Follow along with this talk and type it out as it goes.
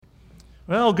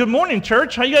Well, good morning,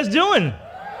 church. How you guys doing?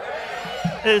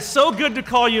 It's so good to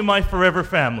call you my forever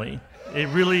family. It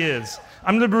really is.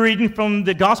 I'm going to be reading from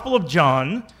the Gospel of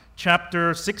John,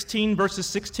 chapter 16, verses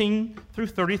 16 through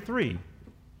 33.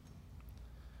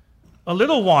 A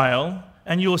little while,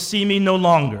 and you will see me no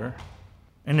longer.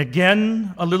 And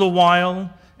again, a little while,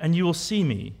 and you will see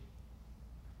me.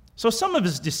 So some of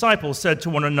his disciples said to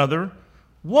one another,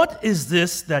 "What is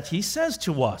this that he says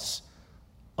to us?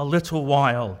 A little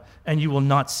while, and you will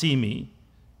not see me.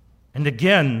 And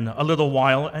again, a little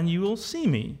while, and you will see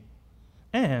me.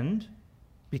 And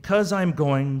because I am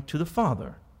going to the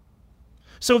Father."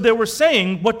 So they were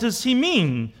saying, "What does he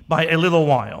mean by a little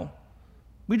while?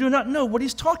 We do not know what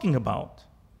he's talking about."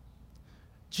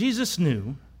 Jesus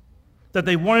knew that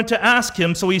they wanted to ask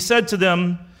him, so he said to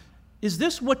them, "Is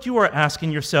this what you are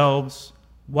asking yourselves,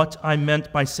 what I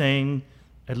meant by saying,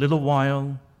 'A little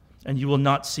while, and you will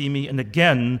not see me, and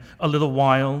again a little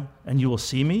while, and you will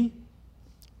see me'?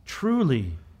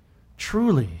 Truly,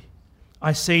 truly,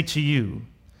 I say to you,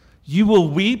 you will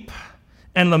weep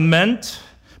and lament,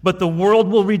 but the world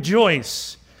will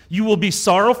rejoice. You will be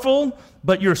sorrowful,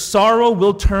 but your sorrow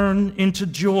will turn into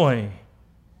joy.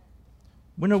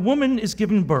 When a woman is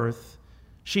given birth,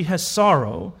 she has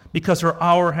sorrow because her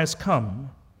hour has come.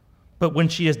 But when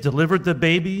she has delivered the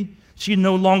baby, she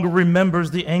no longer remembers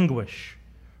the anguish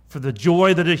for the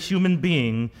joy that a human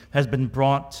being has been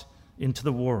brought into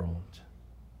the world.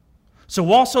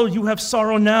 So also you have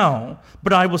sorrow now,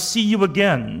 but I will see you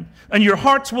again, and your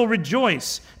hearts will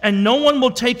rejoice, and no one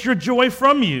will take your joy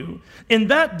from you. In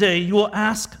that day you will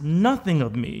ask nothing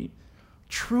of me.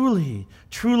 Truly,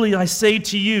 truly, I say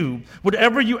to you,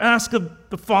 whatever you ask of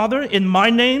the Father in my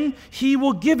name, he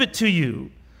will give it to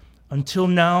you. Until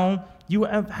now, you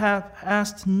have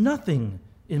asked nothing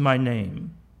in my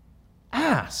name.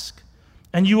 Ask,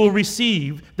 and you will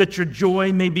receive, that your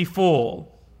joy may be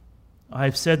full. I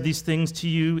have said these things to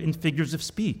you in figures of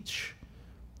speech.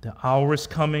 The hour is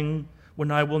coming when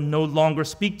I will no longer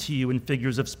speak to you in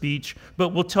figures of speech, but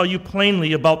will tell you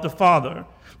plainly about the Father.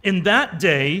 In that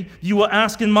day you will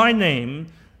ask in my name,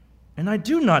 and I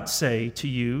do not say to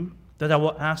you that I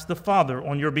will ask the Father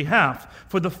on your behalf,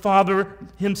 for the Father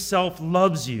himself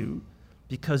loves you,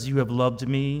 because you have loved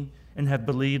me and have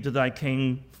believed that I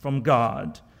came from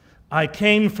God. I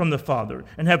came from the Father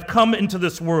and have come into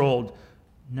this world.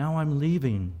 Now I'm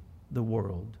leaving the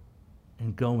world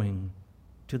and going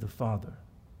to the Father."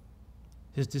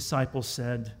 His disciples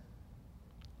said,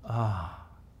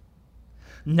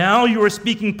 "Now you are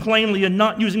speaking plainly and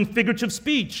not using figurative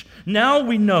speech. Now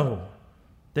we know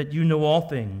that you know all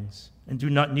things and do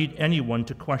not need anyone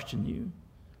to question you.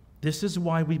 This is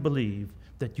why we believe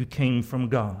that you came from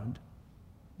God."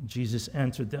 Jesus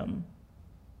answered them,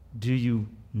 "Do you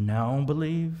now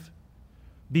believe?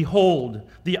 Behold,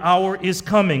 the hour is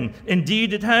coming.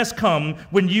 Indeed, it has come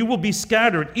when you will be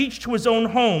scattered, each to his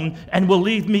own home, and will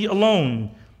leave me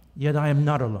alone. Yet I am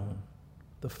not alone.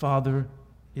 The Father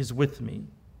is with me.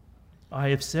 I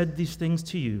have said these things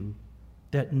to you,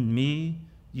 that in me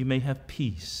you may have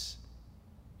peace.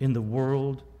 In the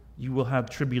world you will have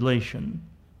tribulation.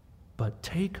 But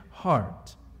take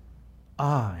heart,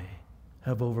 I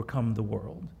have overcome the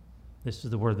world." This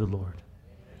is the word of the Lord.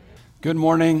 Good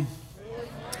morning.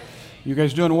 You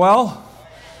guys doing well?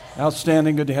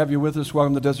 Outstanding. Good to have you with us.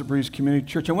 Welcome to Desert Breeze Community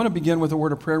Church. I want to begin with a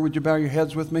word of prayer. Would you bow your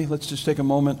heads with me? Let's just take a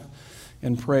moment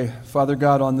and pray. Father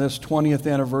God, on this 20th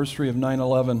anniversary of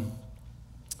 9/11,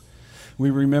 we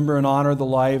remember and honor the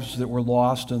lives that were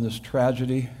lost in this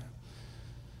tragedy.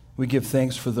 We give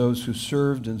thanks for those who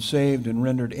served and saved and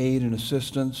rendered aid and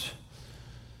assistance.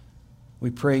 We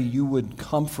pray you would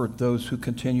comfort those who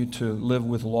continue to live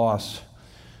with loss.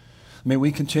 May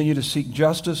we continue to seek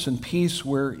justice and peace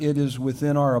where it is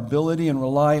within our ability and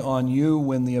rely on you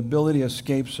when the ability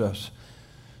escapes us.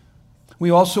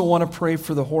 We also want to pray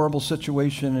for the horrible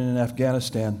situation in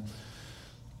Afghanistan.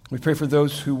 We pray for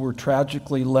those who were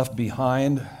tragically left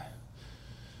behind,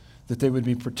 that they would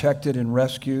be protected and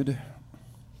rescued.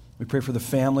 We pray for the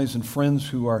families and friends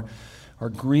who are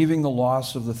grieving the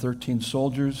loss of the 13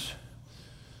 soldiers.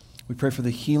 We pray for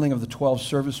the healing of the 12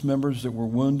 service members that were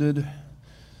wounded.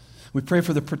 We pray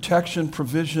for the protection,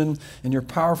 provision, and your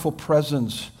powerful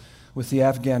presence with the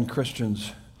Afghan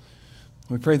Christians.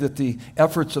 We pray that the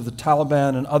efforts of the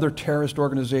Taliban and other terrorist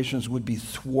organizations would be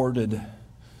thwarted.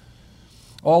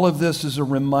 All of this is a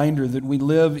reminder that we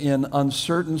live in an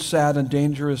uncertain, sad, and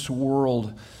dangerous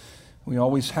world. We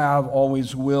always have,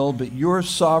 always will, but your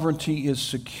sovereignty is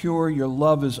secure, your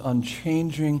love is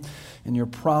unchanging, and your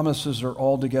promises are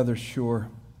altogether sure.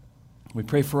 We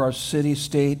pray for our city,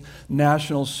 state,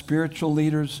 national, spiritual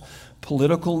leaders,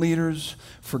 political leaders,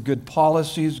 for good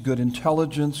policies, good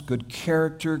intelligence, good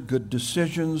character, good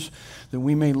decisions, that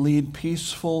we may lead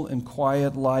peaceful and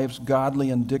quiet lives, godly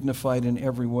and dignified in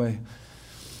every way.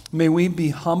 May we be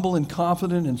humble and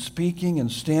confident in speaking and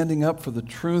standing up for the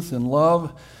truth in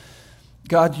love.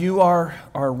 God, you are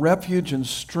our refuge and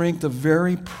strength, a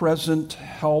very present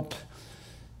help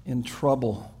in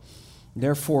trouble.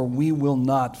 Therefore, we will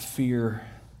not fear.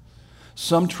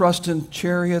 Some trust in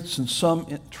chariots and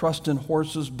some trust in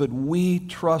horses, but we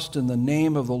trust in the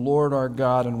name of the Lord our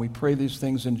God, and we pray these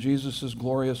things in Jesus'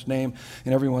 glorious name.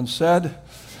 And everyone said,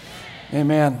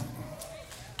 Amen.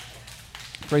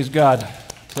 Praise God.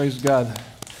 Praise God.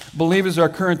 Believe is our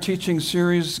current teaching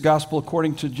series, Gospel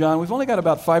According to John. We've only got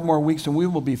about 5 more weeks, and we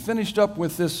will be finished up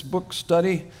with this book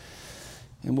study,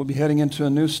 and we'll be heading into a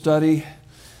new study.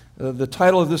 The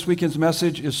title of this weekend's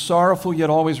message is Sorrowful Yet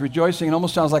Always Rejoicing. It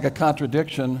almost sounds like a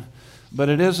contradiction, but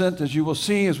it isn't. As you will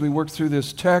see as we work through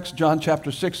this text, John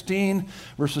chapter 16,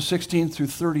 verses 16 through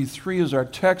 33 is our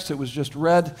text that was just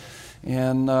read.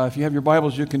 And if you have your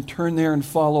Bibles, you can turn there and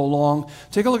follow along.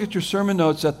 Take a look at your sermon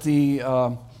notes at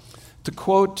the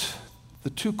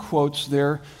two quotes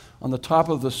there on the top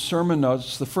of the sermon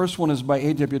notes. The first one is by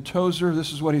A.W. Tozer.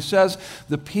 This is what he says: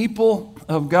 the people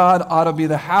of God ought to be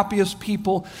the happiest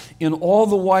people in all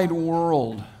the wide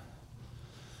world.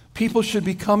 People should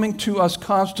be coming to us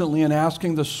constantly and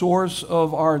asking the source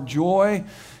of our joy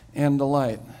and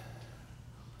delight.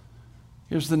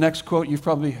 Here's the next quote. You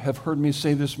probably have heard me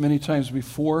say this many times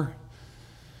before.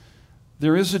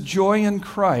 There is a joy in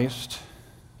Christ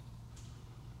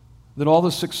that all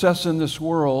the success in this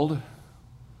world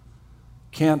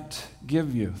can't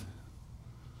give you.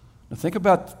 Now think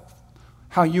about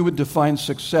how you would define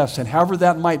success, and however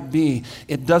that might be,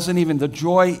 the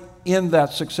joy in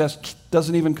that success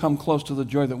doesn't even come close to the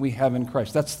joy that we have in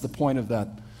Christ. That's the point of that.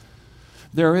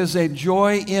 There is a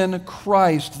joy in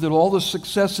Christ that all the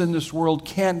success in this world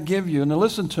can't give you. Now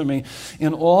listen to me,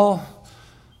 and all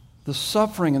the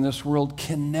suffering in this world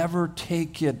can never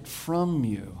take it from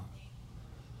you.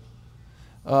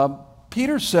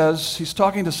 Peter says, he's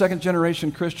talking to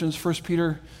second-generation Christians, 1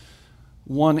 Peter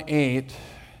 1:8.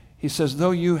 He says,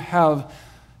 though you have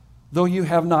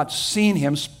not seen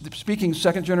him, speaking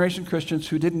second-generation Christians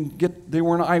who they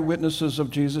weren't eyewitnesses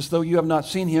of Jesus, though you have not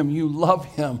seen him, you love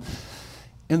him.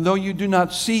 And though you do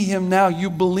not see him now, you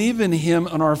believe in him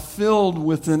and are filled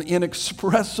with an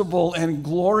inexpressible and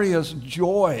glorious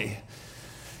joy.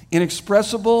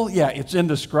 Inexpressible? Yeah, it's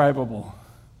indescribable.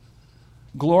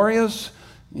 Glorious?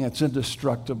 Yeah, it's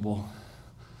indestructible.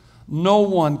 No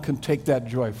one can take that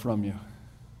joy from you.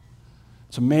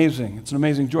 It's amazing. It's an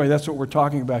amazing joy. That's what we're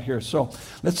talking about here. So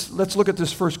let's look at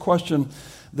this first question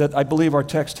that I believe our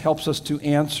text helps us to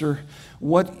answer.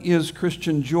 What is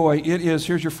Christian joy? It is,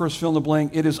 here's your first fill in the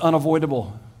blank, it is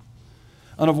unavoidable.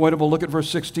 Unavoidable. Look at verse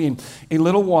 16. A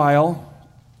little while,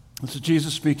 this is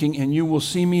Jesus speaking, and you will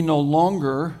see me no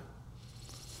longer.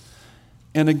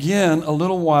 And again, a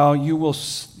little while, you will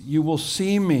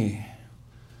see me.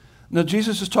 Now,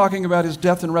 Jesus is talking about his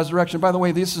death and resurrection. By the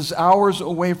way, this is hours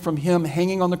away from him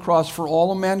hanging on the cross for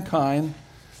all of mankind.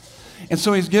 And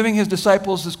so he's giving his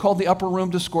disciples, it's called the Upper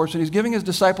Room Discourse, and he's giving his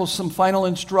disciples some final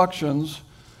instructions.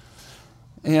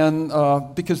 And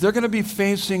because they're going to be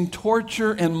facing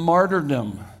torture and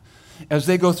martyrdom as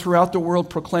they go throughout the world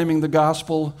proclaiming the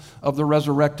gospel of the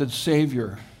resurrected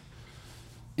Savior.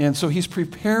 And so he's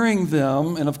preparing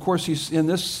them, and of course he's in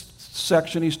this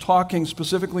section, he's talking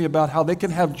specifically about how they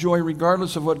can have joy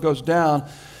regardless of what goes down.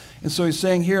 And so he's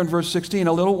saying here in verse 16,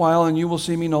 a little while and you will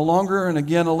see me no longer, and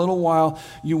again a little while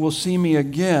you will see me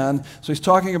again. So he's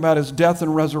talking about his death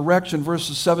and resurrection.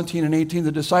 Verses 17 and 18,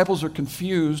 the disciples are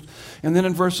confused. And then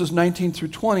in verses 19 through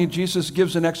 20, Jesus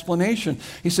gives an explanation.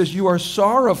 He says, you are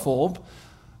sorrowful,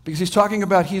 because he's talking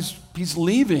about he's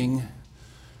leaving.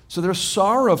 So they're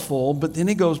sorrowful, but then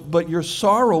he goes, but your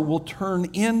sorrow will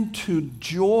turn into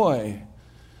joy.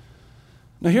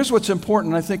 Now here's what's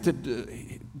important. I think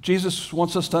that Jesus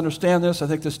wants us to understand this. I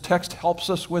think this text helps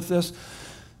us with this.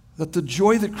 That the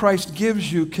joy that Christ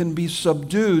gives you can be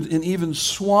subdued and even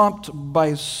swamped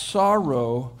by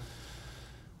sorrow,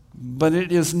 but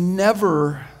it is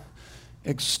never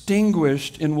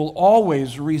extinguished and will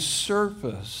always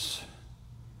resurface.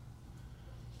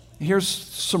 Here's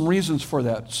some reasons for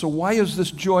that. So why is this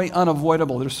joy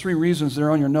unavoidable? There's 3 reasons. They're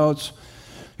on your notes.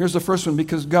 Here's the first one: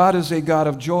 because God is a God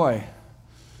of joy.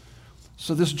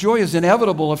 So this joy is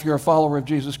inevitable if you're a follower of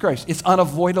Jesus Christ. It's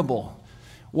unavoidable.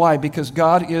 Why? Because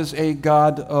God is a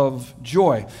God of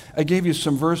joy. I gave you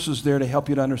some verses there to help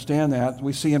you to understand that.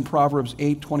 We see in Proverbs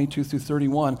 8:22 through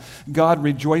 31, God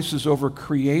rejoices over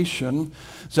creation.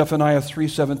 Zephaniah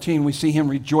 3:17, we see him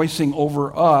rejoicing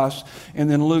over us. And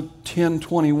then Luke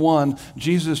 10:21,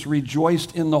 Jesus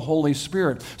rejoiced in the Holy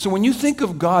Spirit. So when you think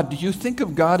of God, do you think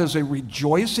of God as a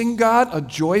rejoicing God, a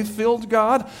joy-filled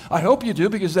God? I hope you do,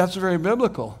 because that's very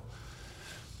biblical.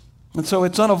 And so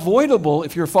it's unavoidable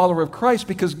if you're a follower of Christ,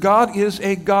 because God is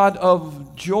a God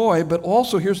of joy, but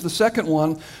also, here's the second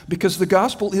one, because the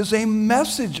gospel is a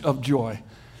message of joy.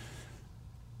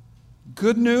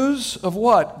 Good news of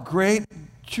what? Great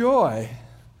joy.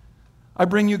 I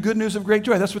bring you good news of great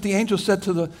joy. That's what the angel said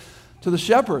to the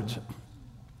shepherds.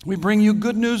 We bring you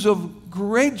good news of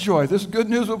great joy. This good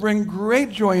news will bring great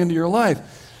joy into your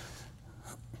life.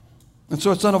 And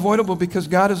so it's unavoidable because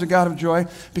God is a God of joy,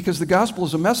 because the gospel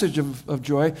is a message of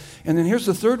joy. And then here's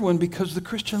the third one, because the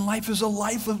Christian life is a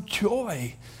life of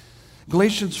joy.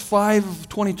 Galatians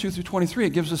 5:22 through 23, it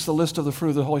gives us the list of the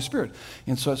fruit of the Holy Spirit.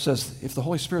 And so it says, if the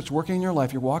Holy Spirit's working in your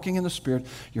life, you're walking in the Spirit,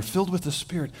 you're filled with the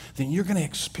Spirit, then you're going to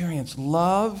experience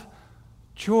love,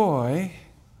 joy,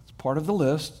 it's part of the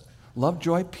list, love,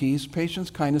 joy, peace, patience,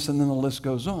 kindness, and then the list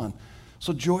goes on.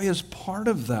 So joy is part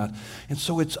of that. And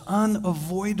so it's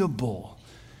unavoidable.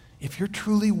 If you're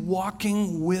truly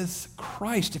walking with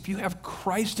Christ, if you have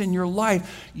Christ in your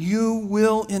life, you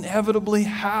will inevitably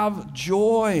have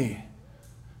joy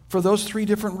for those three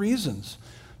different reasons.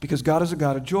 Because God is a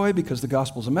God of joy, because the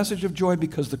gospel is a message of joy,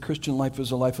 because the Christian life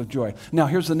is a life of joy. Now,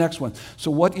 here's the next one.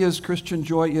 So what is Christian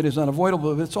joy? It is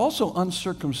unavoidable, but it's also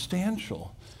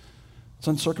uncircumstantial. It's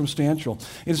uncircumstantial.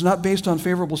 It is not based on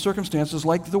favorable circumstances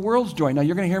like the world's joy. Now,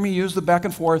 you're going to hear me use the back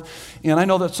and forth, and I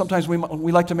know that sometimes we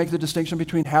like to make the distinction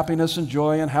between happiness and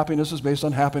joy, and happiness is based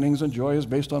on happenings, and joy is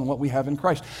based on what we have in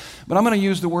Christ. But I'm going to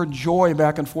use the word joy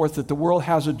back and forth, that the world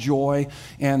has a joy,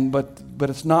 but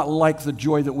it's not like the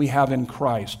joy that we have in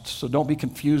Christ. So don't be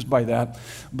confused by that.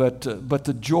 But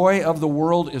the joy of the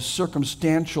world is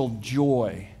circumstantial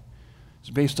joy. It's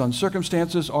based on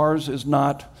circumstances. Ours is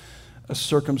not a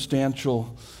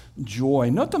circumstantial joy.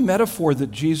 Note the metaphor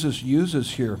that Jesus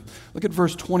uses here. Look at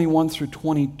verse 21 through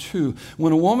 22.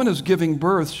 When a woman is giving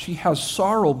birth, she has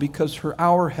sorrow because her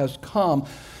hour has come.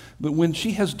 But when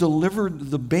she has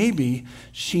delivered the baby,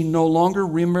 she no longer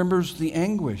remembers the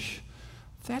anguish.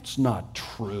 That's not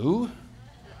true.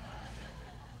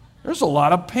 There's a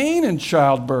lot of pain in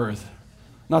childbirth.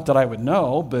 Not that I would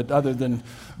know, but other than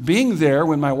being there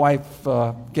when my wife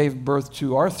gave birth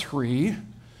to our three.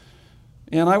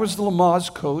 And I was the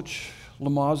Lamaze coach.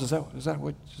 Lamaze, is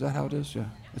that how it is? Yeah.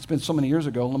 It's been so many years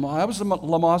ago. I was the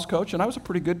Lamaze coach, and I was a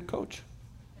pretty good coach.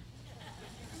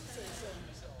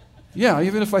 Yeah,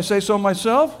 even if I say so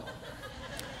myself.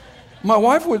 My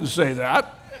wife wouldn't say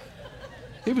that.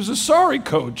 He was a sorry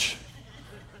coach.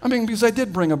 I mean, because I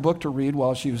did bring a book to read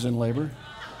while she was in labor.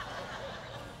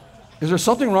 Is there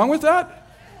something wrong with that?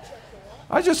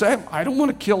 I don't want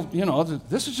to kill,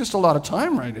 this is just a lot of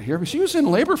time right here. But she was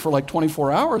in labor for like 24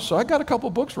 hours, so I got a couple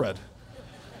books read.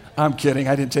 I'm kidding.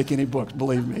 I didn't take any books,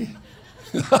 believe me.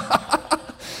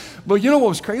 But you know what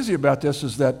was crazy about this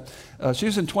is that she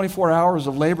was in 24 hours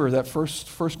of labor that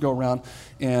first go around.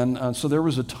 And so there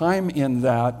was a time in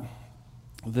that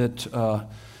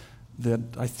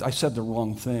I said the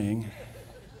wrong thing.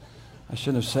 I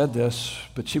shouldn't have said this,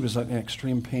 but she was in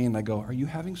extreme pain. I go, "Are you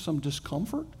having some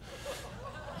discomfort?"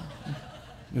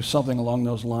 There's something along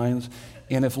those lines.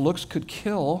 And if looks could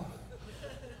kill,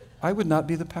 I would not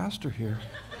be the pastor here.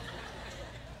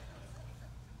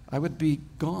 I would be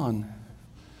gone.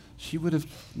 She would have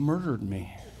murdered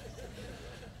me.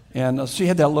 And she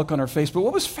had that look on her face. But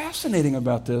what was fascinating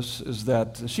about this is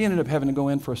that she ended up having to go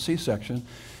in for a C-section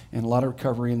and a lot of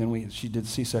recovery, and then she did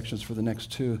C-sections for the next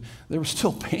two. There was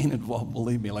still pain involved,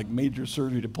 believe me, like major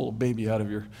surgery to pull a baby out of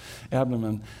your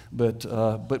abdomen. But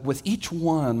with each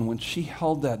one, when she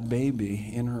held that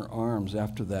baby in her arms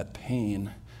after that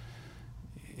pain,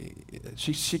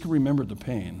 she could remember the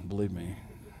pain, believe me.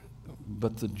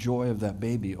 But the joy of that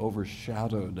baby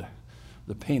overshadowed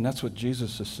the pain. That's what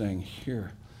Jesus is saying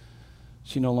here.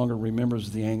 She no longer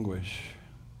remembers the anguish.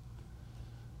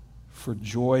 For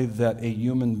joy that a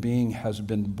human being has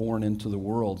been born into the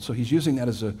world. So he's using that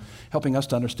as helping us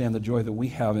to understand the joy that we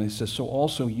have. And he says, so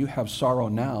also you have sorrow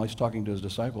now. He's talking to his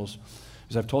disciples.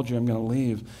 As I've told you, I'm going to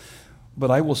leave.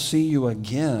 But I will see you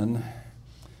again,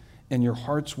 and your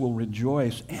hearts will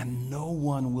rejoice, and no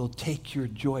one will take your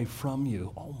joy from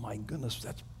you. Oh my goodness,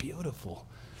 that's beautiful.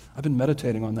 I've been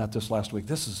meditating on that this last week.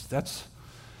 That's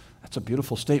That's a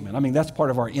beautiful statement. I mean, that's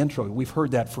part of our intro. We've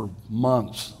heard that for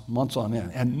months on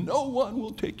end. And no one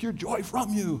will take your joy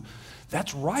from you.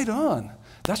 That's right on.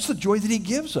 That's the joy that he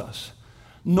gives us.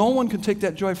 No one can take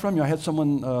that joy from you. I had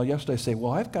someone yesterday say,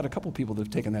 well, I've got a couple people that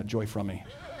have taken that joy from me.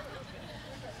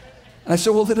 And I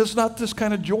said, well, then it's not this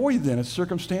kind of joy then. It's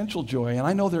circumstantial joy. And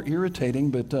I know they're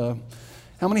irritating, but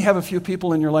how many have a few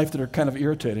people in your life that are kind of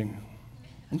irritating?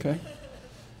 Okay.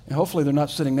 And hopefully they're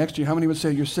not sitting next to you. How many would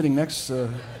say you're sitting next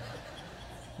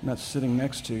not sitting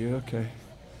next to you? Okay.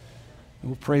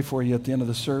 We'll pray for you at the end of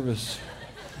the service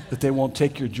that they won't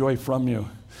take your joy from you.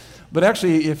 But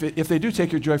actually, if they do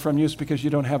take your joy from you, it's because you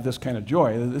don't have this kind of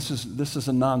joy. This is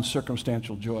a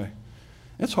non-circumstantial joy.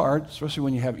 It's hard, especially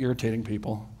when you have irritating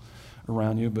people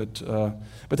around you, but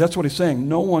that's what he's saying.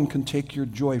 No one can take your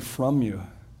joy from you.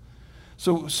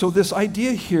 So this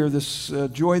idea here, this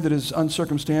joy that is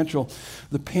uncircumstantial,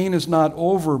 the pain is not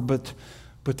over, but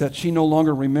that she no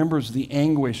longer remembers the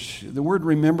anguish. The word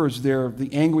remembers there,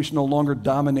 the anguish no longer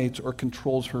dominates or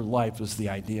controls her life is the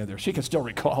idea there. She can still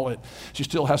recall it. She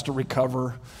still has to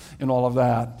recover and all of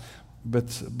that.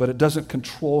 But it doesn't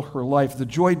control her life. The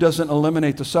joy doesn't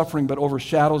eliminate the suffering, but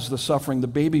overshadows the suffering. The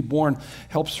baby born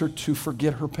helps her to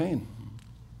forget her pain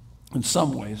in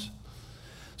some ways.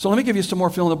 So let me give you some more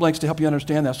fill in the blanks to help you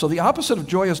understand that. So the opposite of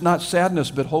joy is not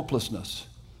sadness, but hopelessness.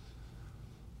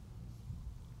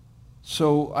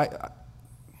 So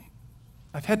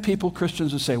I've had people,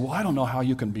 Christians, that say, well, I don't know how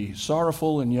you can be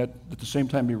sorrowful and yet at the same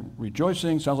time be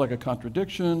rejoicing. Sounds like a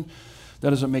contradiction. That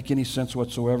doesn't make any sense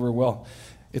whatsoever. Well,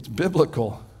 it's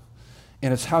biblical,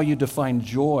 and it's how you define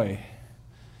joy.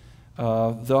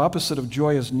 The opposite of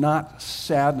joy is not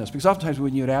sadness. Because oftentimes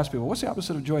when you'd ask people, what's the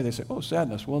opposite of joy? They say, oh,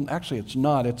 sadness. Well, actually, it's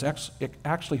not. It's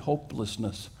actually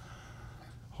hopelessness.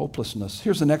 Hopelessness.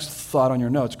 Here's the next thought on your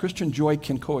notes. Christian joy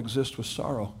can coexist with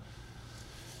sorrow.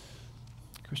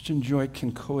 Christian joy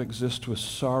can coexist with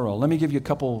sorrow. Let me give you a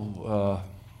couple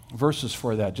verses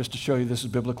for that, just to show you this is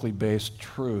biblically based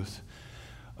truth.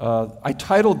 I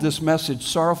titled this message,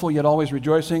 Sorrowful Yet Always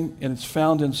Rejoicing, and it's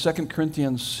found in 2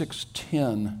 Corinthians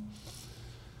 6:10.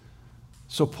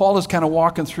 So Paul is kind of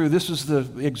walking through, this is the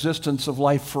existence of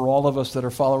life for all of us that are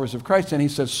followers of Christ, and he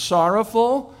says,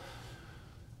 sorrowful,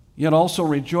 yet also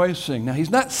rejoicing. Now,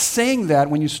 he's not saying that,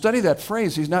 when you study that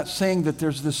phrase, he's not saying that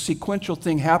there's this sequential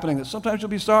thing happening, that sometimes you'll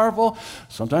be sorrowful,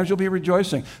 sometimes you'll be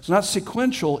rejoicing. It's not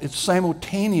sequential, it's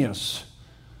simultaneous.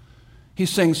 He's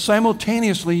saying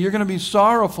simultaneously you're going to be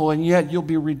sorrowful and yet you'll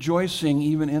be rejoicing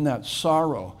even in that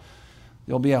sorrow.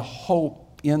 There'll be a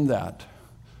hope in that.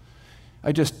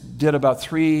 I just did about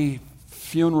 3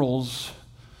 funerals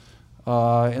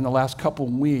in the last couple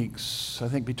weeks. I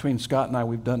think between Scott and I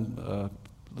we've done a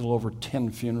little over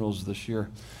 10 funerals this year.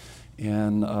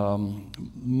 And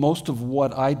most of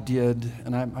what I did,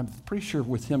 and I'm pretty sure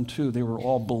with him too, they were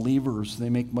all believers. They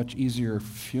make much easier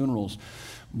funerals.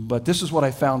 But this is what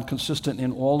I found consistent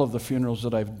in all of the funerals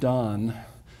that I've done,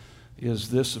 is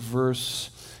this verse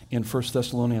in 1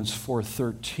 Thessalonians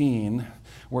 4:13,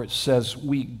 where it says,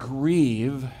 we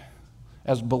grieve,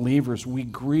 as believers, we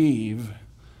grieve,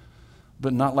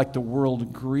 but not like the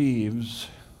world grieves,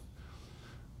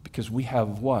 because we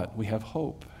have what? We have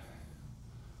hope.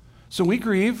 So we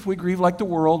grieve like the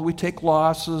world, we take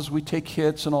losses, we take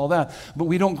hits and all that, but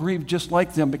we don't grieve just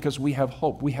like them because we have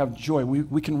hope, we have joy,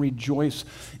 we can rejoice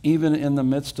even in the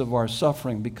midst of our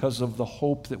suffering because of the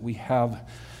hope that we have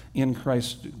in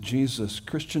Christ Jesus.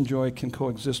 Christian joy can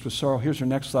coexist with sorrow. Here's your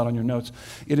next thought on your notes.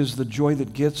 It is the joy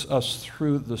that gets us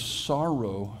through the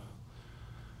sorrow.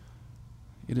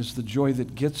 It is the joy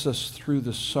that gets us through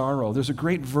the sorrow. There's a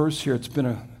great verse here, it's been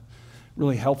a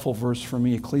really helpful verse for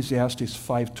me, Ecclesiastes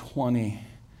 5:20.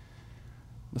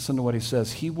 Listen to what he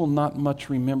says. He will not much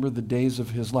remember the days of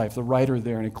his life. The writer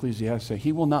there in Ecclesiastes,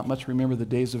 he will not much remember the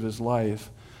days of his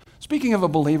life. Speaking of a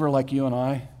believer like you and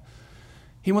I,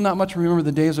 he will not much remember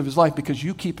the days of his life because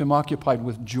you keep him occupied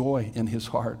with joy in his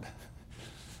heart.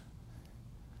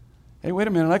 Hey, wait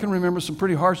a minute, I can remember some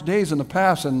pretty harsh days in the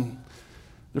past and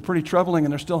they're pretty troubling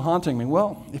and they're still haunting me.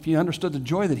 Well, if you understood the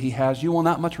joy that he has, you will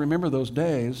not much remember those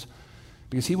days,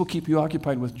 because he will keep you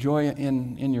occupied with joy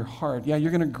in your heart. Yeah,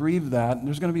 you're going to grieve that. And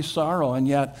there's going to be sorrow, and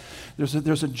yet there's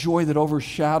a joy that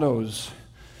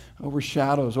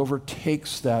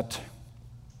overtakes that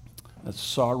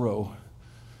sorrow,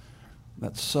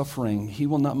 that suffering. He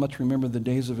will not much remember the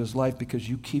days of his life because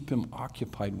you keep him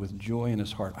occupied with joy in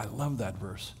his heart. I love that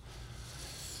verse.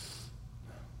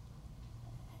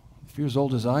 If you're as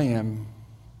old as I am,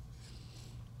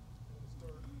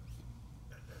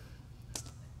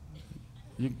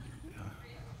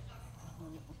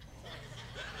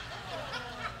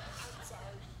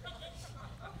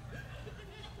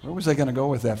 was I going to go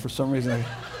with that? For some reason,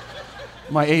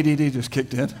 my ADD just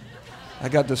kicked in. I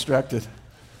got distracted.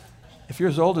 If you're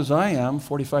as old as I am,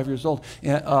 45 years old,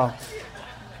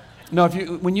 no,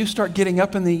 when you start getting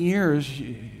up in the years,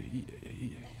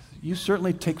 you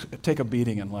certainly take a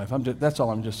beating in life. That's all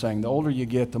I'm just saying. The older you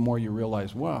get, the more you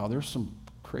realize, wow, there's some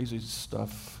crazy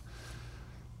stuff.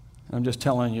 And I'm just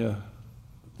telling you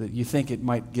that you think it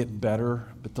might get better,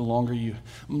 but the longer you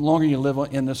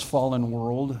live in this fallen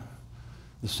world,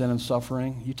 the sin and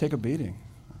suffering, you take a beating.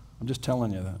 I'm just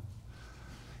telling you that.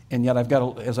 And yet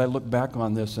as I look back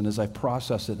on this and as I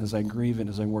process it, as I grieve it,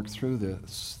 as I work through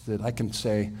this, that I can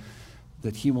say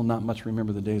that he will not much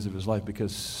remember the days of his life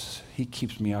because he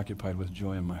keeps me occupied with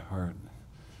joy in my heart.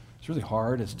 It's really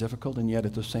hard, it's difficult, and yet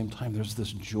at the same time there's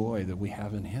this joy that we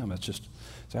have in him. It's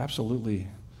absolutely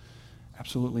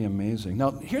amazing.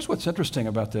 Now, here's what's interesting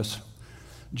about this.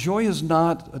 Joy is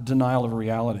not a denial of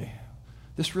reality.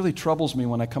 This really troubles me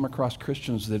when I come across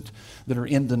Christians that are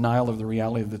in denial of the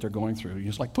reality that they're going through. You're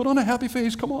just like, put on a happy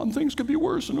face, come on, things could be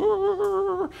worse. And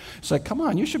it's like, come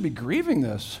on, you should be grieving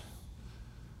this.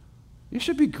 You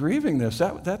should be grieving this.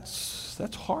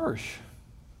 That's harsh.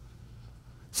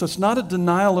 So it's not a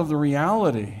denial of the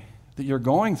reality that you're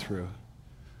going through.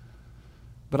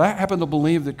 But I happen to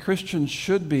believe that Christians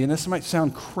should be, and this might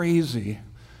sound crazy,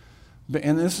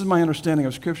 and this is my understanding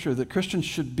of Scripture, that Christians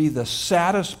should be the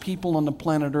saddest people on the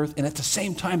planet Earth and at the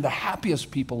same time the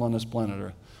happiest people on this planet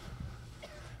Earth.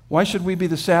 Why should we be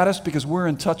the saddest? Because we're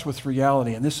in touch with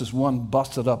reality, and this is one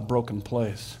busted up, broken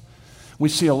place. We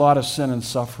see a lot of sin and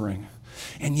suffering.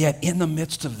 And yet, in the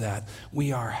midst of that,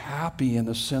 we are happy in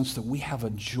the sense that we have a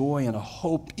joy and a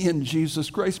hope in Jesus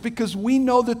Christ because we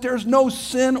know that there's no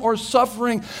sin or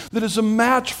suffering that is a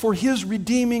match for his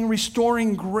redeeming,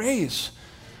 restoring grace.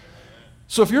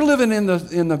 So if you're living in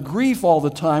the grief all the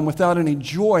time without any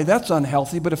joy, that's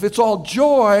unhealthy. But if it's all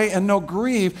joy and no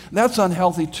grief, that's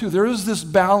unhealthy too. There is this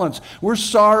balance. We're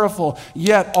sorrowful,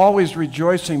 yet always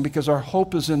rejoicing because our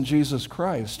hope is in Jesus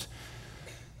Christ.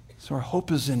 So our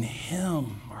hope is in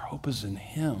him. Our hope is in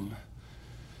him.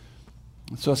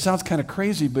 So it sounds kind of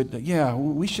crazy, but yeah,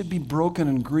 we should be broken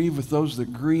and grieve with those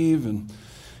that grieve and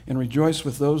rejoice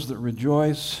with those that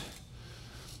rejoice.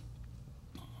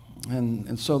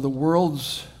 And so the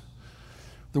world's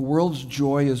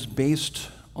joy is based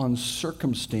on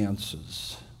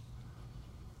circumstances.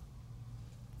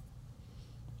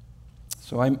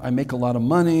 So I make a lot of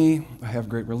money, I have a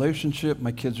great relationship,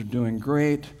 my kids are doing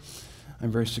great,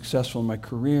 I'm very successful in my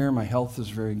career, my health is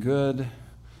very good.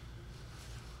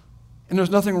 And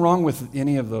there's nothing wrong with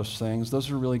any of those things. Those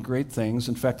are really great things.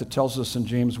 In fact, it tells us in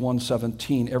James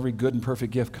 1:17, every good and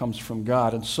perfect gift comes from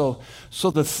God. And so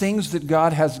the things that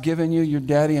God has given you, your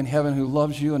daddy in heaven who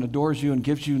loves you and adores you and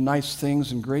gives you nice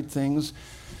things and great things,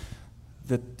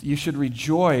 that you should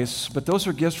rejoice. But those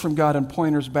are gifts from God and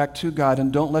pointers back to God.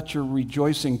 And don't let your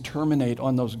rejoicing terminate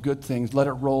on those good things. Let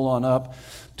it roll on up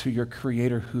to your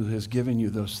Creator who has given you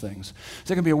those things. It's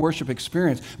going to be a worship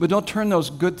experience, but don't turn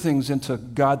those good things into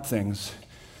God things.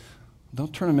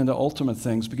 Don't turn them into ultimate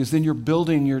things, because then you're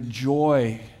building your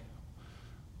joy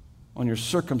on your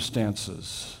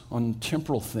circumstances, on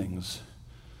temporal things,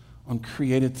 on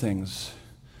created things.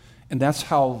 And that's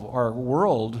how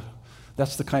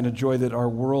that's the kind of joy that our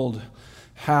world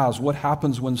has. What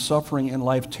happens when suffering in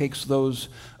life takes those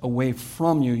away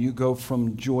from you? You go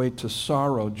from joy to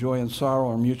sorrow. Joy and sorrow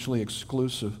are mutually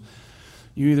exclusive.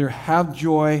 You either have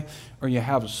joy or you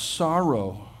have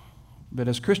sorrow. But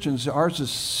as Christians, ours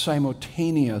is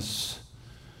simultaneous.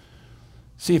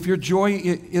 See, if your joy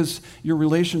is your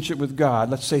relationship with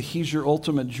God, let's say he's your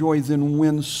ultimate joy, then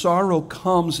when sorrow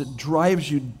comes, it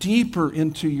drives you deeper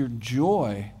into your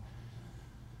joy.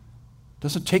 It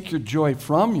doesn't take your joy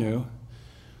from you.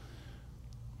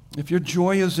 If your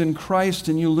joy is in Christ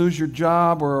and you lose your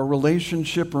job or a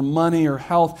relationship or money or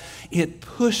health, it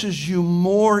pushes you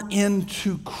more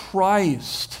into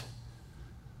Christ.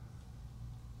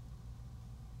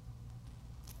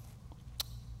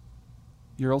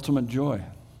 Your ultimate joy.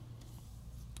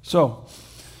 So,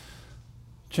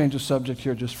 change the subject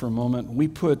here just for a moment. We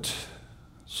put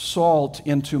salt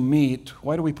into meat.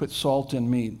 Why do we put salt in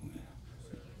meat?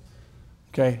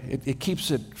 Okay, it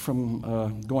keeps it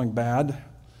from going bad.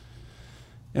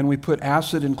 And we put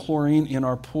acid and chlorine in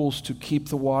our pools to keep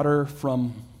the water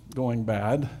from going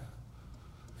bad.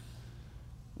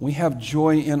 We have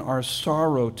joy in our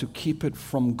sorrow to keep it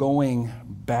from going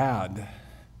bad.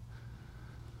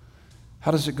 How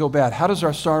does it go bad? How does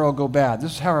our sorrow go bad?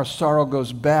 This is how our sorrow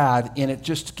goes bad, and it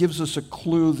just gives us a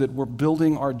clue that we're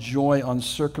building our joy on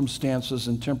circumstances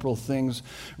and temporal things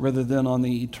rather than on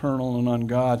the eternal and on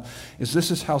God. This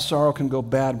is how sorrow can go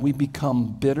bad. We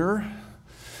become bitter,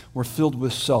 we're filled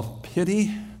with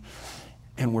self-pity,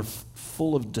 and we're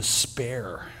full of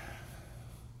despair.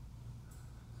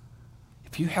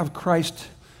 If you have Christ,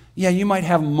 yeah, you might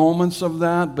have moments of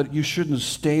that, but you shouldn't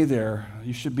stay there.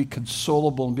 You should be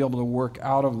consolable and be able to work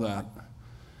out of that.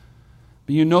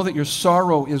 But you know that your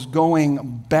sorrow is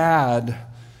going bad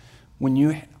when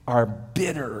you are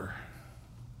bitter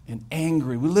and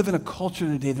angry. We live in a culture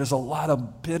today, there's a lot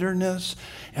of bitterness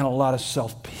and a lot of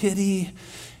self-pity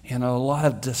and a lot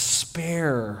of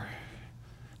despair.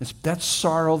 That's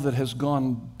sorrow that has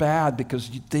gone bad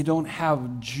because they don't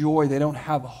have joy, they don't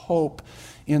have hope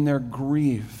in their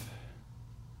grief.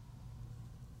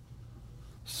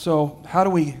 So how do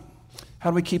we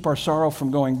keep our sorrow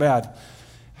from going bad?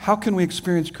 How can we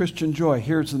experience Christian joy?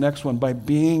 Here's the next one: by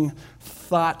being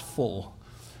thoughtful,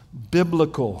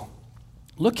 biblical.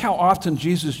 Look how often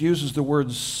Jesus uses the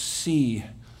word see.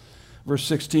 Verse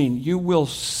 16, you will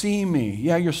see me.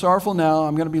 Yeah, you're sorrowful now,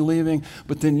 I'm going to be leaving,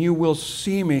 but then you will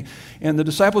see me. And the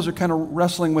disciples are kind of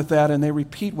wrestling with that, and they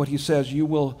repeat what he says, you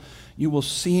will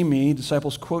see me.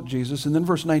 Disciples quote Jesus. And then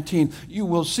verse 19, you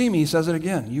will see me. He says it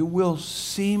again, you will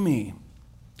see me.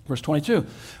 Verse 22,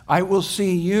 I will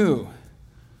see you.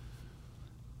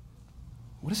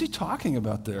 What is he talking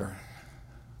about there?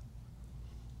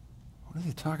 What is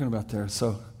he talking about there?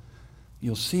 So,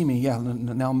 you'll see me. Yeah,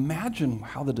 now imagine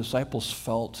how the disciples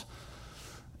felt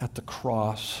at the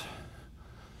cross.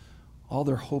 All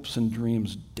their hopes and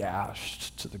dreams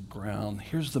dashed to the ground.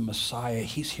 Here's the Messiah.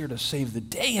 He's here to save the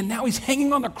day, and now he's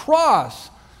hanging on the cross.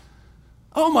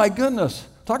 Oh my goodness.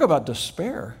 Talk about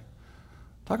despair.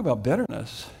 Talk about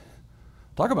bitterness.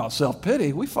 Talk about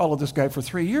self-pity. We followed this guy for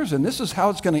 3 years, and this is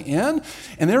how it's going to end?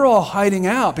 And they're all hiding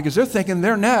out because they're thinking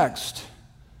they're next.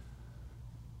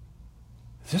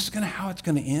 Is this how it's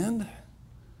going to end?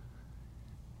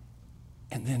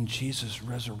 And then Jesus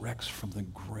resurrects from the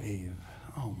grave.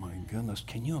 Oh my goodness,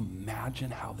 can you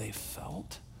imagine how they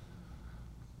felt?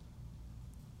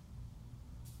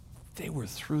 They were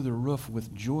through the roof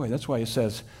with joy. That's why he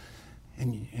says,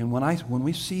 and when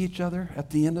we see each other at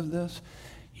the end of this,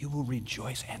 you will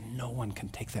rejoice, and no one can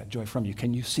take that joy from you.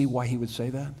 Can you see why he would say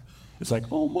that? It's like,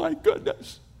 oh my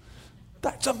goodness,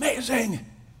 that's amazing.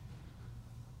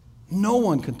 No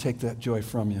one can take that joy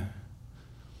from you.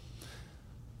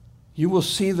 You will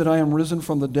see that I am risen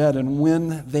from the dead. And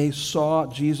when they saw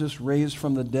Jesus raised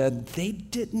from the dead, they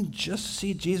didn't just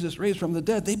see Jesus raised from the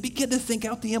dead. They began to think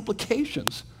out the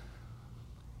implications.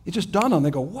 It just dawned on them.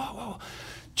 They go, whoa,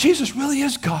 Jesus really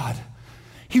is God.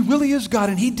 He really is God.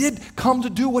 And he did come to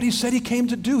do what he said he came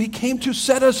to do. He came to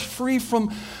set us free from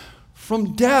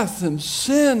death and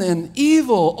sin and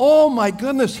evil. Oh my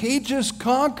goodness, he just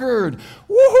conquered.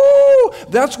 Woohoo!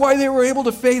 That's why they were able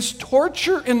to face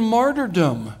torture and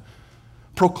martyrdom,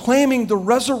 proclaiming the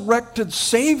resurrected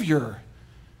Savior.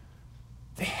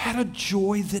 They had a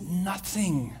joy that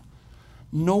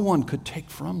no one could take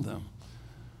from them.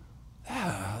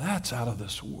 That's out of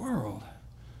this world.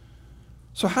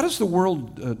 So how does the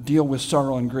world deal with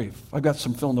sorrow and grief? I've got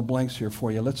some fill in the blanks here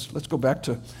for you. Let's go back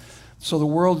to. So the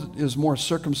world is more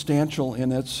circumstantial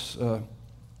in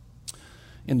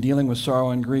dealing with sorrow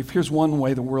and grief. Here's one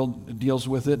way the world deals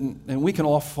with it, and we can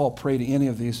all fall prey to any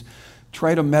of these.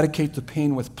 Try to medicate the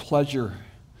pain with pleasure.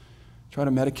 Try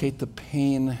to medicate the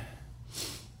pain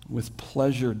with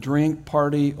pleasure. Drink,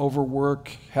 party,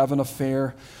 overwork, have an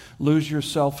affair, lose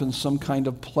yourself in some kind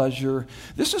of pleasure.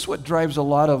 This is what drives a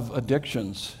lot of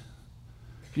addictions.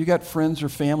 If you got friends or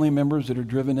family members that are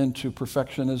driven into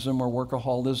perfectionism or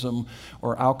workaholism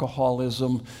or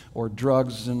alcoholism or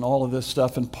drugs and all of this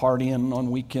stuff and partying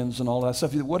on weekends and all that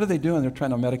stuff, what are they doing? They're trying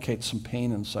to medicate some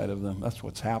pain inside of them. That's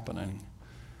what's happening.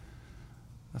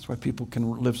 That's why people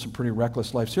can live some pretty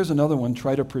reckless lives. Here's another one.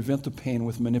 Try to prevent the pain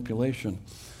with manipulation.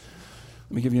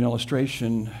 Let me give you an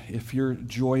illustration. If your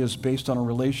joy is based on a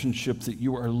relationship that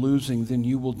you are losing, then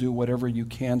you will do whatever you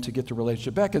can to get the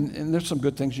relationship back. And there's some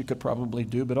good things you could probably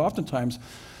do, but oftentimes,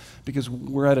 because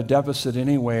we're at a deficit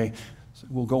anyway,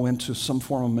 we'll go into some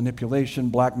form of manipulation,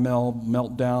 blackmail,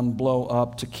 meltdown, blow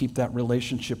up to keep that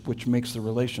relationship, which makes the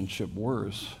relationship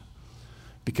worse.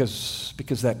 Because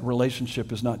that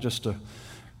relationship is not just a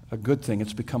good thing,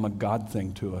 it's become a God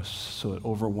thing to us, so it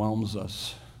overwhelms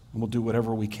us. And we'll do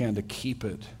whatever we can to keep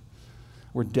it.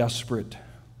 We're desperate.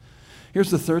 Here's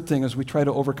the third thing is we try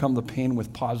to overcome the pain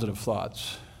with positive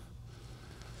thoughts.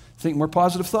 Think more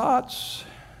positive thoughts.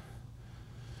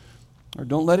 Or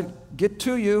don't let it get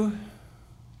to you.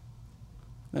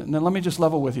 Now, let me just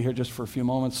level with you here just for a few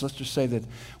moments. Let's just say that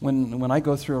when I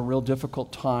go through a real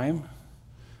difficult time,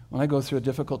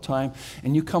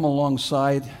 and you come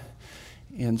alongside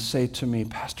and say to me,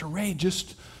 Pastor Ray,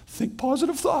 just think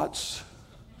positive thoughts.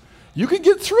 You can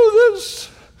get through this.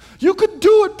 You could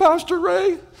do it, Pastor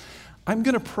Ray. I'm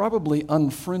going to probably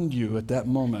unfriend you at that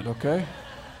moment, okay?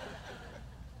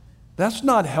 That's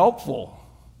not helpful.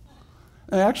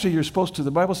 And actually, you're supposed to,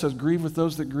 the Bible says, grieve with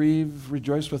those that grieve,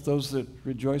 rejoice with those that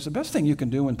rejoice. The best thing you can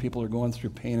do when people are going through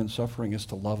pain and suffering is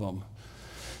to love them.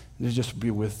 Just be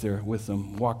with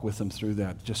them, walk with them through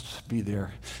that. Just be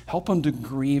there. Help them to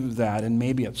grieve that, and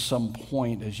maybe at some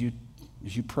point, as you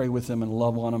pray with them and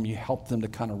love on them, you help them to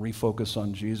kind of refocus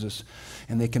on Jesus,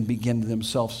 and they can begin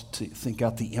themselves to think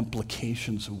out the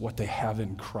implications of what they have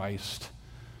in Christ.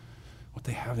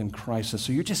 And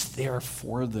so you're just there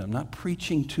for them, not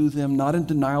preaching to them, not in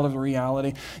denial of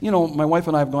reality. You know, my wife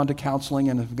and I have gone to counseling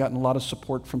and have gotten a lot of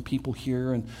support from people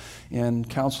here and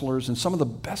counselors. And some of the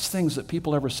best things that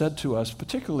people ever said to us,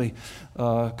 particularly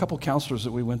a couple counselors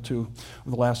that we went to over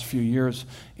the last few years,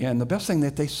 and the best thing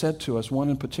that they said to us, one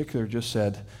in particular just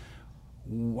said,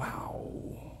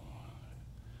 wow,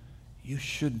 you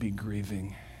should be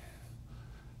grieving.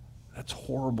 That's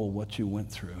horrible what you went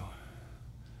through.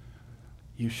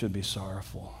 You should be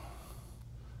sorrowful.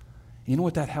 You know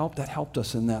what that helped? That helped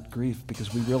us in that grief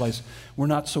because we realized we're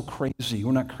not so crazy.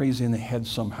 We're not crazy in the head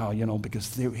somehow, you know,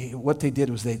 because what they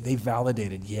did was they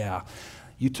validated, yeah,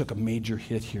 you took a major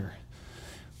hit here.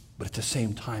 But at the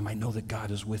same time, I know that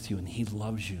God is with you and He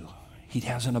loves you. He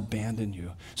hasn't abandoned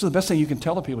you. So the best thing you can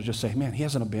tell the people is just say, man, He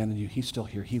hasn't abandoned you. He's still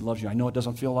here. He loves you. I know it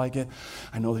doesn't feel like it.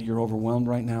 I know that you're overwhelmed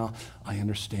right now. I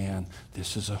understand.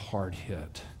 This is a hard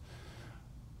hit.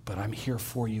 But I'm here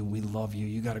for you. We love you.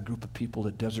 You got a group of people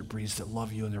at Desert Breeze that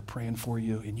love you and they're praying for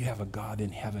you. And you have a God in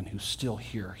heaven who's still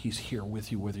here. He's here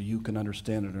with you whether you can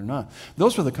understand it or not.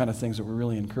 Those are the kind of things that were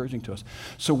really encouraging to us.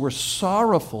 So we're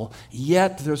sorrowful,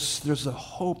 yet there's a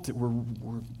hope that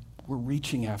we're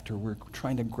reaching after. We're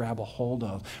trying to grab a hold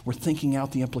of. We're thinking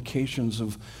out the implications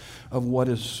of what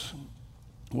is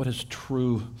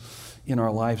true in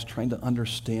our lives, trying to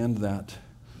understand that.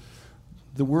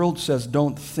 The world says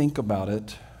don't think about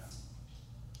it.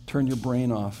 Turn your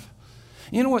brain off.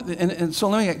 You know what? And so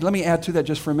let me add to that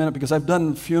just for a minute because I've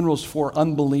done funerals for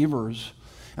unbelievers.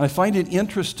 And I find it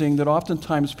interesting that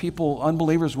oftentimes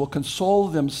unbelievers will console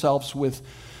themselves with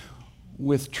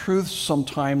truths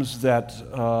sometimes that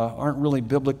aren't really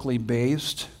biblically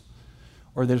based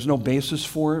or there's no basis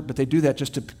for it. But they do that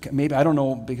just to, maybe, I don't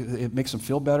know, because it makes them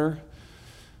feel better.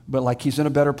 But like he's in a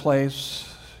better place.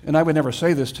 And I would never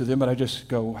say this to them, but I just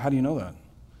go, how do you know that?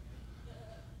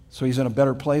 So he's in a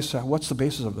better place. What's the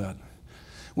basis of that?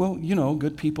 Well, you know,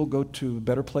 good people go to a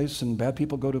better place and bad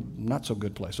people go to not so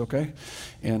good place, okay?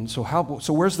 And so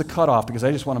where's the cutoff? Because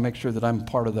I just want to make sure that I'm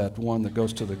part of that one that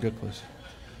goes to the good place.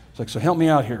 It's like, so help me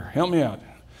out here. Help me out.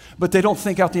 But they don't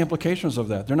think out the implications of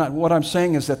that. What I'm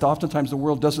saying is that oftentimes the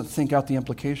world doesn't think out the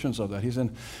implications of that. He's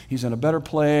in a better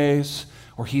place,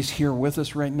 or he's here with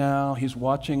us right now. He's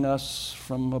watching us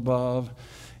from above.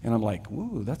 And I'm like,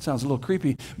 ooh, that sounds a little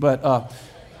creepy. But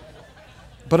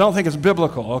I don't think it's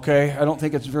biblical, okay? I don't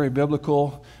think it's very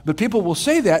biblical. But people will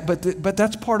say that, but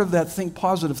that's part of that think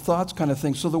positive thoughts kind of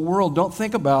thing. So the world, don't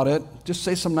think about it. Just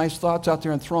say some nice thoughts out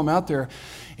there and throw them out there.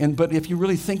 But if you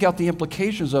really think out the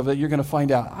implications of it, you're going to find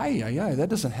out, that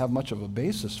doesn't have much of a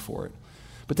basis for it.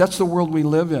 But that's the world we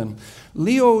live in.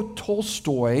 Leo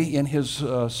Tolstoy, in his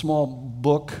small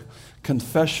book,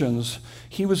 Confessions,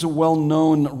 he was a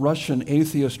well-known Russian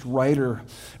atheist writer.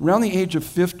 Around the age of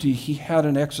 50, he had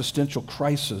an existential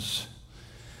crisis.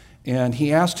 And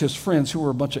he asked his friends, who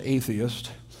were a bunch of atheists,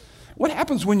 what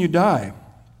happens when you die?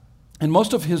 And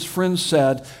most of his friends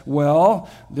said, well,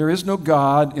 there is no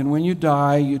God, and when you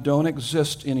die, you don't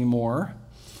exist anymore.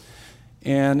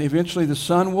 And eventually the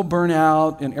sun will burn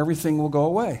out and everything will go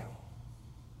away.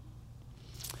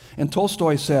 And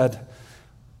Tolstoy said,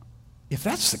 if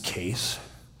that's the case,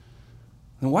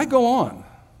 then why go on?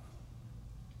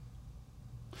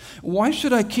 Why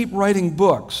should I keep writing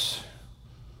books?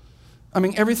 I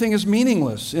mean, everything is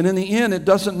meaningless. And in the end, it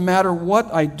doesn't matter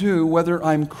what I do, whether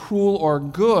I'm cruel or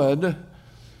good,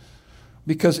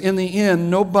 because in the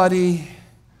end, nobody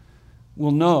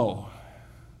will know.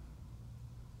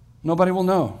 Nobody will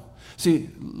know. See,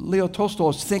 Leo Tolstoy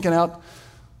is thinking out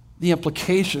the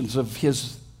implications of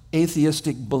his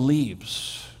atheistic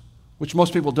beliefs, which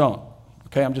most people don't.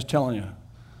 Okay, I'm just telling you.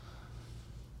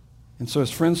 And so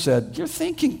his friend said, you're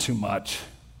thinking too much.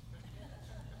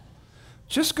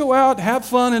 Just go out, have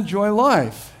fun, enjoy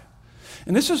life.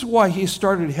 And this is why he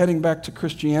started heading back to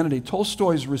Christianity.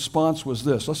 Tolstoy's response was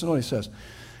this. Listen to what he says.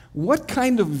 What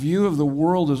kind of view of the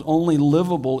world is only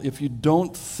livable if you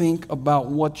don't think about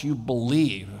what you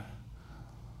believe?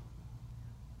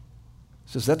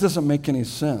 He says, that doesn't make any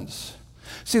sense.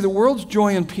 See, the world's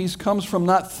joy and peace comes from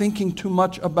not thinking too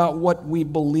much about what we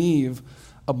believe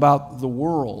about the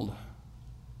world.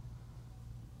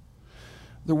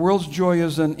 The world's joy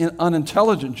is an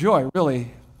unintelligent joy,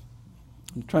 really.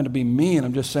 I'm trying to be mean.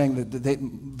 I'm just saying that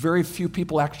very few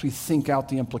people actually think out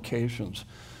the implications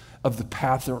of the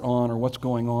path they're on or what's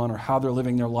going on or how they're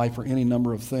living their life or any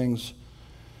number of things.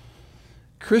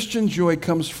 Christian joy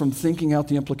comes from thinking out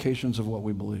the implications of what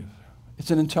we believe.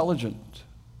 It's an intelligent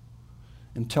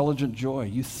joy.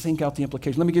 You think out the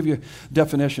implications. Let me give you a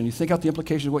definition. You think out the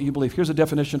implications of what you believe. Here's a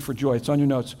definition for joy. It's on your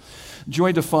notes.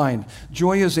 Joy defined.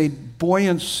 Joy is a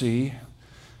buoyancy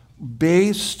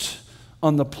based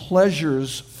on the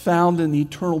pleasures found in the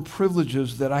eternal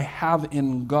privileges that I have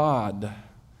in God.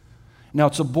 Now,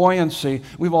 it's a buoyancy.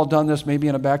 We've all done this maybe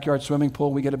in a backyard swimming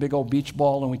pool. We get a big old beach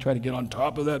ball and we try to get on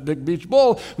top of that big beach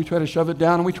ball. We try to shove it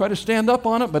down and we try to stand up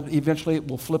on it, but eventually it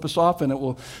will flip us off and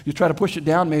you try to push it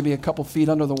down maybe a couple feet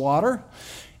under the water.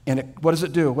 And what does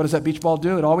it do? What does that beach ball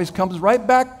do? It always comes right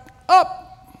back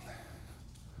up.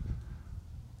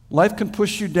 Life can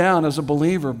push you down as a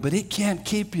believer, but it can't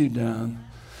keep you down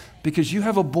because you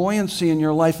have a buoyancy in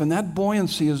your life, and that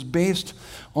buoyancy is based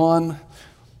on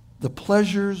the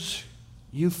pleasures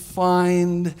you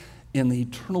find in the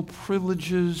eternal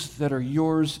privileges that are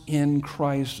yours in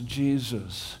Christ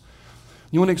Jesus.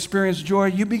 You want to experience joy?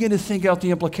 You begin to think out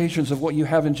the implications of what you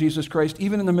have in Jesus Christ.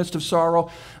 Even in the midst of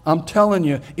sorrow, I'm telling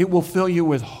you, it will fill you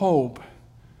with hope.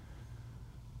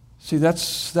 See,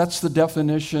 that's the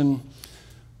definition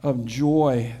of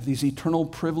joy, these eternal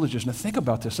privileges. Now think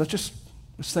about this.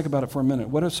 Let's think about it for a minute.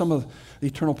 What are some of the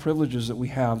eternal privileges that we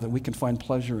have that we can find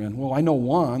pleasure in? Well, I know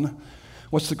one.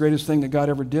 What's the greatest thing that God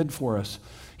ever did for us?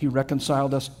 He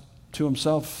reconciled us to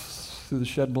himself through the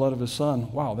shed blood of his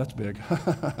son. Wow, that's big,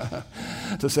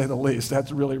 to say the least.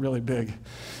 That's really, really big.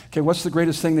 Okay, what's the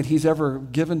greatest thing that he's ever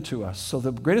given to us? So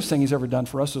the greatest thing he's ever done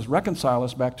for us is reconcile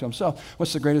us back to himself.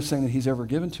 What's the greatest thing that he's ever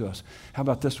given to us? How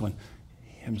about this one?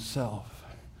 Himself.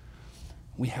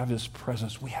 We have his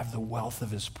presence. We have the wealth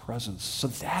of his presence. So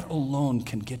that alone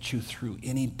can get you through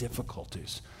any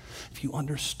difficulties. If you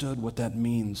understood what that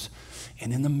means,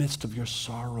 and in the midst of your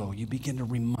sorrow, you begin to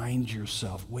remind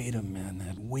yourself, wait a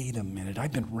minute,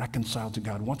 I've been reconciled to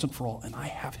God once and for all, and I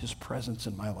have his presence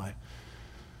in my life.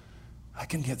 I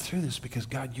can get through this because,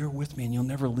 God, you're with me, and you'll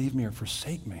never leave me or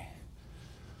forsake me.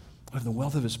 We have the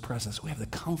wealth of his presence. We have the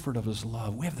comfort of his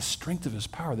love. We have the strength of his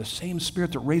power. The same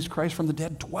Spirit that raised Christ from the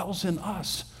dead dwells in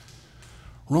us.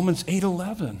 Romans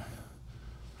 8:11.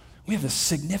 We have the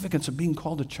significance of being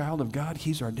called a child of God.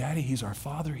 He's our daddy. He's our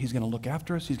father. He's going to look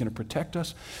after us. He's going to protect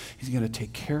us. He's going to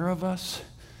take care of us.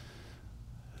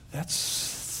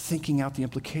 That's thinking out the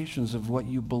implications of what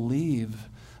you believe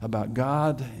about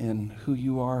God and who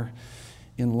you are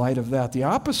in light of that. The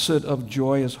opposite of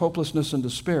joy is hopelessness and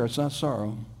despair. It's not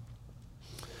sorrow.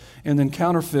 And then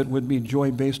counterfeit would be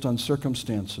joy based on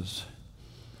circumstances.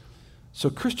 So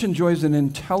Christian joy is an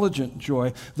intelligent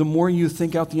joy. The more you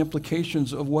think out the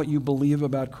implications of what you believe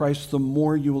about Christ, the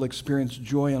more you will experience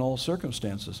joy in all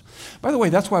circumstances. By the way,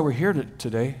 that's why we're here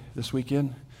today, this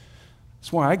weekend.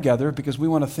 That's why I gather, because we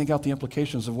want to think out the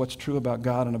implications of what's true about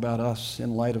God and about us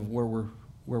in light of where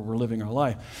we're living our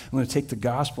life. I'm going to take the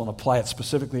gospel and apply it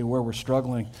specifically to where we're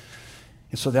struggling.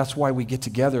 And so that's why we get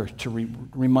together to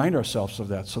remind ourselves of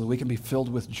that, so that we can be filled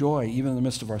with joy even in the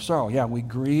midst of our sorrow. Yeah, we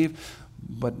grieve,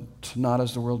 but not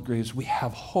as the world grieves. We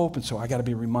have hope, and so I got to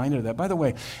be reminded of that. By the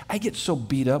way, I get so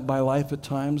beat up by life at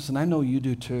times, and I know you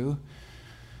do too.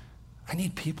 I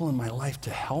need people in my life to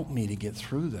help me to get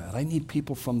through that. I need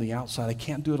people from the outside. I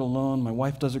can't do it alone. My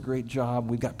wife does a great job.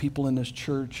 We've got people in this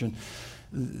church, and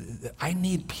I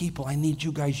need people. I need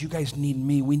you guys. You guys need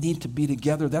me. We need to be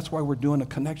together. That's why we're doing a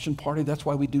connection party. That's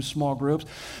why we do small groups,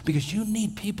 because you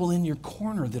need people in your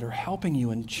corner that are helping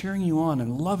you and cheering you on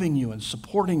and loving you and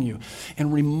supporting you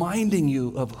and reminding you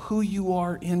of who you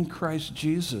are in Christ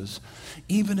Jesus,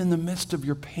 even in the midst of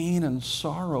your pain and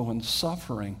sorrow and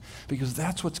suffering, because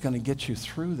that's what's going to get you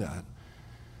through that.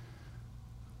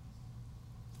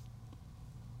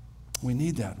 We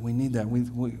need that. We need that.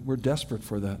 We're desperate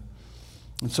for that.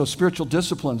 And so spiritual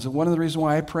disciplines, one of the reasons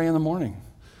why I pray in the morning.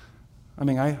 I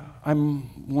mean,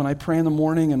 when I pray in the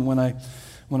morning and when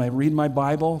I read my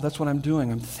Bible, that's what I'm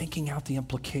doing. I'm thinking out the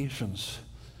implications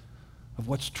of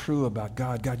what's true about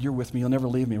God. God, you're with me. You'll never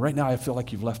leave me. Right now, I feel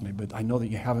like you've left me, but I know that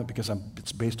you haven't because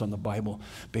it's based on the Bible,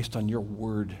 based on your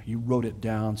word. You wrote it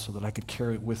down so that I could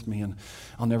carry it with me, and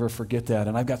I'll never forget that.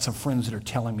 And I've got some friends that are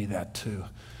telling me that too,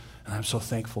 and I'm so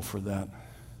thankful for that.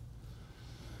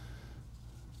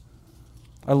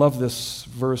 I love this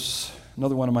verse,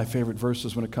 another one of my favorite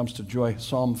verses when it comes to joy,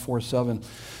 Psalm 4:7.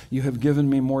 You have given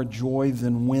me more joy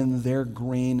than when their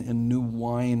grain and new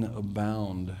wine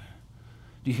abound.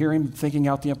 Do you hear him thinking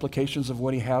out the implications of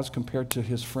what he has compared to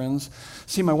his friends?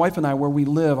 See, my wife and I, where we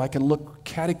live, I can look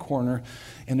catty corner,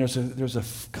 and there's a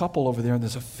couple over there, and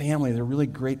there's a family. They're really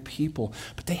great people,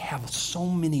 but they have so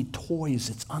many toys,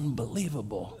 it's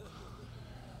unbelievable.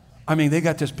 I mean, they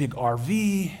got this big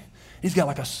RV. He's got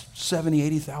like a $70,000,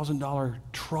 $80,000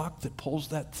 truck that pulls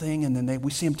that thing, and then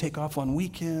we see him take off on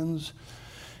weekends.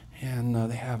 And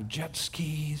they have jet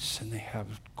skis, and they have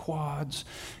quads,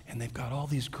 and they've got all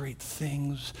these great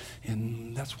things,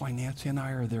 and that's why Nancy and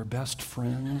I are their best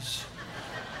friends.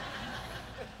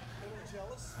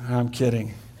 I'm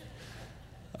kidding.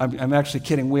 I'm actually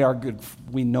kidding. We are good.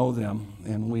 We know them,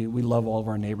 and we love all of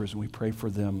our neighbors, and we pray for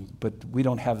them, but we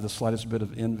don't have the slightest bit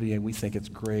of envy, and we think it's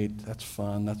great. That's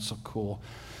fun. That's so cool.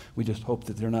 We just hope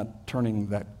that they're not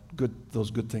turning those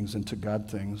good things into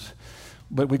God things.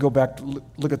 But we go back,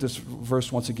 look at this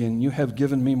verse once again. You have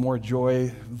given me more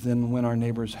joy than when our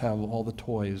neighbors have all the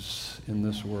toys in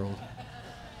this world.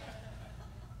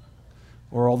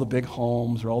 Or all the big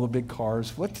homes, or all the big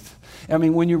cars. I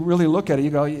mean, when you really look at it, you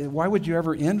go, why would you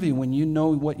ever envy when you know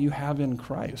what you have in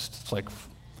Christ? It's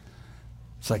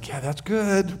like, yeah, that's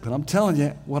good, but I'm telling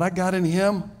you, what I got in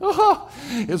him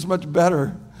is much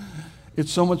better.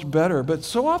 It's so much better. But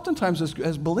so oftentimes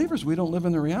as believers, we don't live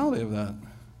in the reality of that.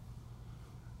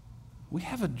 We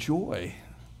have a joy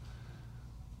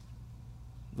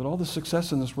that all the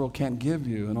success in this world can't give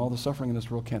you, and all the suffering in this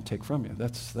world can't take from you.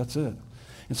 That's it.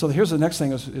 And so here's the next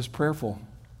thing is prayerful.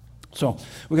 So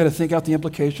we got to think out the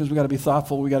implications. We got to be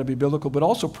thoughtful. We got to be biblical, but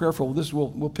also prayerful.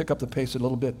 We'll pick up the pace a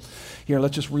little bit here.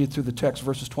 Let's just read through the text,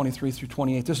 verses 23 through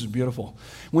 28. This is beautiful.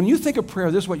 When you think of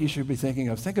prayer, this is what you should be thinking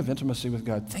of. Think of intimacy with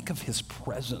God. Think of his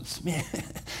presence. Man,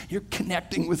 you're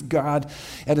connecting with God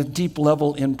at a deep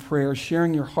level in prayer,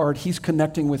 sharing your heart. He's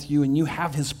connecting with you, and you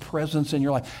have his presence in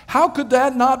your life. How could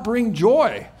that not bring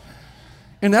joy?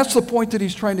 And that's the point that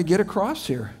he's trying to get across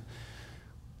here.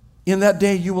 In that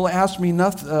day you will ask me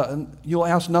nothing. You'll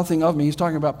ask nothing of me. He's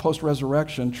talking about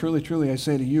post-resurrection. Truly, truly, I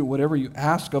say to you, whatever you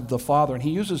ask of the Father, and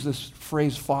he uses this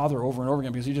phrase "Father" over and over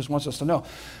again because he just wants us to know,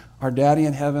 our Daddy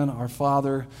in heaven, our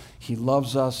Father, he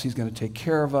loves us. He's going to take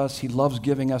care of us. He loves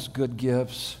giving us good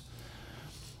gifts.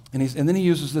 And then he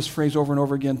uses this phrase over and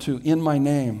over again too, in my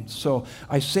name. So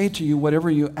I say to you, whatever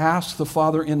you ask the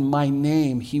Father in my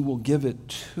name, he will give it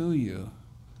to you.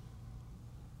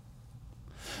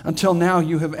 Until now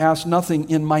you have asked nothing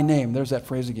in my name. There's that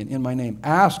phrase again, in my name.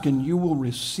 Ask and you will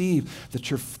receive,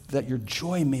 that your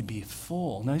joy may be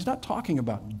full. Now he's not talking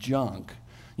about junk,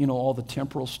 all the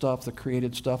temporal stuff, the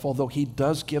created stuff, although he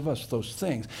does give us those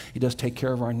things. He does take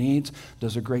care of our needs,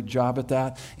 does a great job at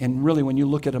that. And really when you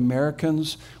look at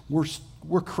Americans,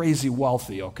 we're crazy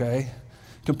wealthy, okay?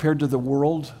 Compared to the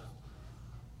world,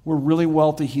 we're really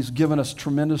wealthy. He's given us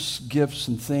tremendous gifts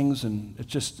and things, and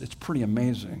it's pretty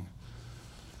amazing.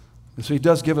 And so he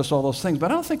does give us all those things.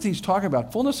 But I don't think that he's talking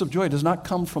about fullness of joy does not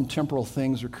come from temporal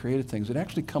things or created things. It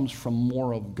actually comes from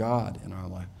more of God in our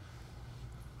life.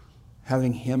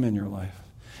 Having him in your life.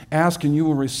 Ask and you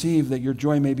will receive, that your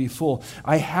joy may be full.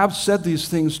 I have said these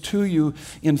things to you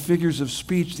in figures of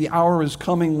speech. The hour is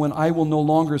coming when I will no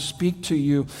longer speak to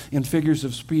you in figures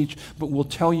of speech, but will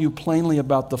tell you plainly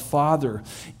about the Father.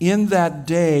 In that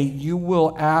day you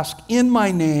will ask in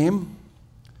my name.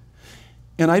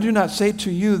 And I do not say to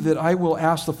you that I will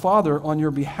ask the Father on your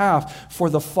behalf, for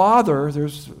the Father,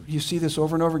 you see this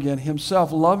over and over again,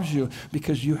 himself loves you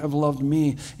because you have loved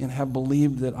me and have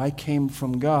believed that I came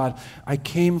from God. I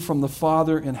came from the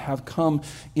Father and have come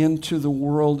into the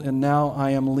world, and now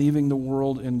I am leaving the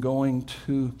world and going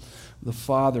to the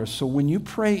Father. So when you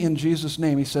pray in Jesus'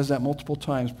 name, he says that multiple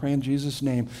times, pray in Jesus'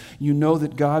 name, you know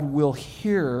that God will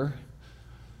hear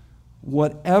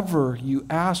whatever you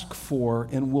ask for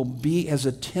and will be as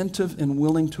attentive and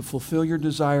willing to fulfill your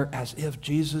desire as if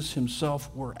Jesus himself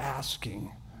were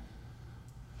asking.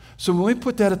 So when we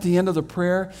put that at the end of the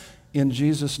prayer, in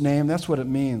Jesus' name, that's what it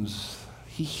means.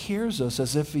 He hears us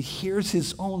as if he hears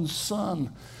his own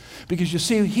son. Because you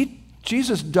see,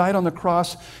 Jesus died on the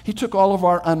cross. He took all of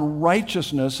our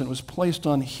unrighteousness and it was placed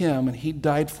on him, and he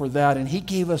died for that, and he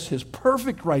gave us his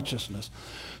perfect righteousness.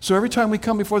 So every time we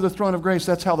come before the throne of grace,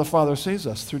 that's how the Father sees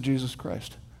us, through Jesus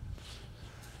Christ.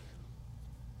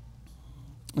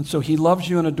 And so he loves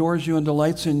you and adores you and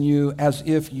delights in you as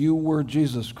if you were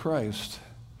Jesus Christ.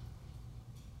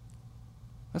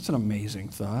 That's an amazing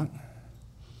thought.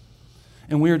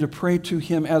 And we are to pray to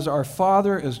him as our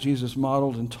Father, as Jesus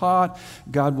modeled and taught.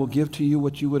 God will give to you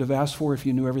what you would have asked for if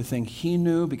you knew everything he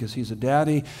knew, because he's a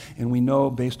daddy. And we know,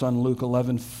 based on Luke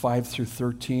 11, 5 through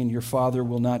 13, your Father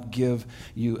will not give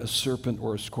you a serpent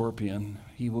or a scorpion.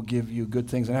 He will give you good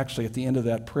things. And actually, at the end of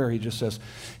that prayer, he just says,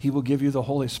 he will give you the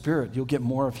Holy Spirit. You'll get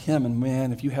more of him. And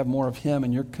man, if you have more of him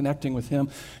and you're connecting with him,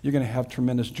 you're going to have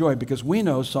tremendous joy. Because we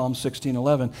know, Psalm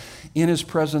 16:11, in his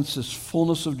presence is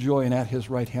fullness of joy, and at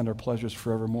his right hand are pleasures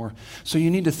forevermore. So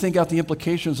you need to think out the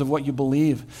implications of what you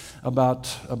believe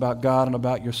about God and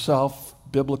about yourself,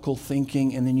 biblical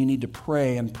thinking, and then you need to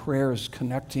pray. And prayer is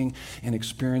connecting and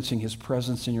experiencing his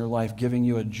presence in your life, giving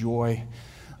you a joy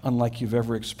unlike you've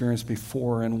ever experienced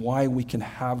before, and why we can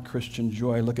have Christian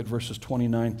joy. Look at verses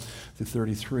 29 through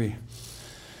 33.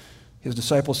 His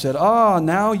disciples said,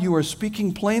 now you are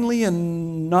speaking plainly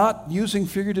and not using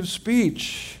figurative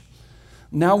speech.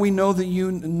 Now we know that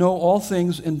you know all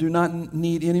things and do not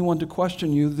need anyone to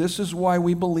question you. This is why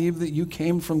we believe that you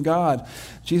came from God.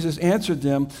 Jesus answered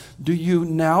them, do you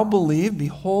now believe?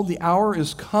 Behold, the hour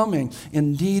is coming.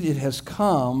 Indeed, it has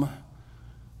come,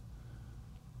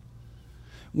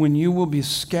 when you will be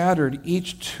scattered,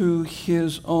 each to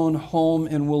his own home,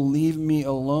 and will leave me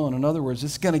alone. In other words,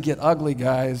 it's going to get ugly,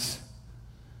 guys.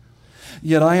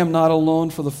 Yet I am not alone,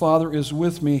 for the Father is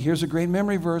with me. Here's a great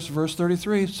memory verse, verse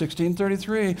 33,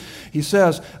 16:33. He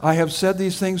says, I have said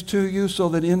these things to you so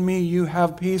that in me you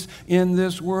have peace. In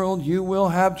this world you will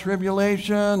have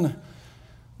tribulation.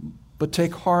 But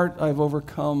take heart, I've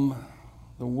overcome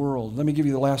the world. Let me give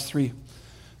you the last three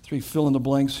fill in the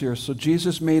blanks here. So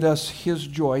Jesus made us his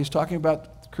joy. He's talking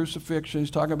about crucifixion. He's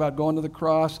talking about going to the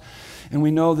cross. And we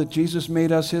know that Jesus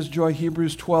made us his joy.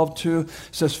 Hebrews 12:2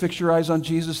 says, fix your eyes on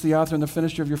Jesus, the author and the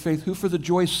finisher of your faith, who for the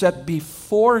joy set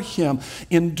before him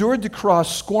endured the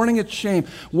cross, scorning its shame.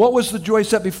 What was the joy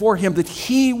set before him? That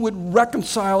he would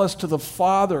reconcile us to the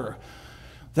Father.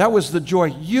 That was the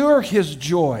joy. You're his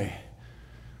joy.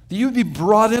 That you'd be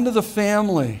brought into the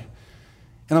family.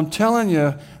 And I'm telling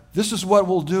you, this is what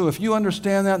we'll do. If you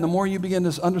understand that, and the more you begin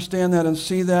to understand that and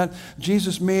see that,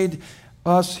 Jesus made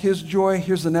us his joy.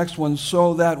 Here's the next one,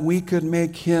 so that we could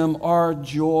make him our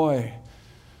joy.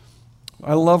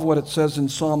 I love what it says in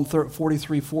Psalm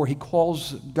 43:4. He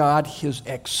calls God his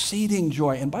exceeding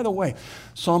joy. And by the way,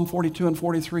 Psalm 42 and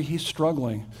 43, he's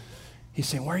struggling. He's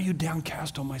saying, why are you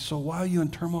downcast, O my soul? Why are you in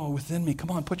turmoil within me?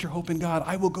 Come on, put your hope in God.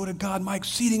 I will go to God, my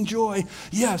exceeding joy.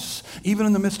 Yes, even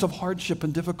in the midst of hardship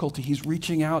and difficulty, he's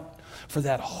reaching out for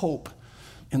that hope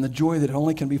and the joy that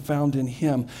only can be found in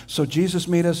him. So Jesus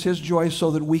made us his joy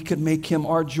so that we could make him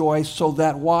our joy, so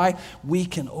that why? We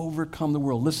can overcome the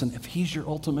world. Listen, if he's your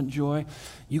ultimate joy,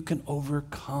 you can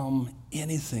overcome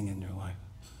anything in your life.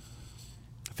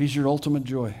 If he's your ultimate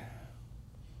joy.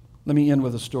 Let me end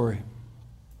with a story.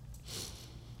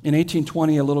 In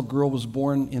 1820, a little girl was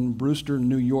born in Brewster,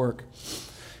 New York.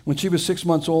 When she was 6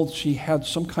 months old, she had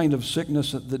some kind of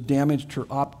sickness that damaged her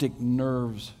optic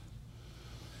nerves.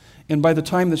 And by the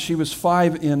time that she was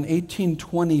 5, in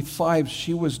 1825,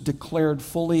 she was declared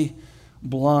fully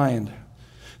blind.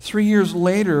 3 years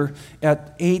later,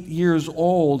 at 8 years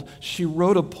old, she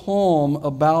wrote a poem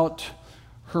about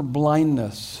her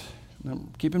blindness. Now,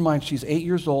 keep in mind, she's 8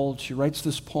 years old. She writes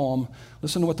this poem.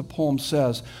 Listen to what the poem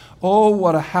says. Oh,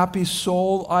 what a happy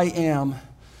soul I am,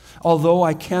 although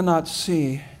I cannot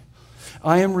see.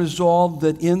 I am resolved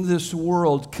that in this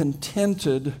world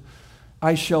contented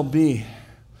I shall be.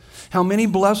 How many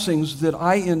blessings that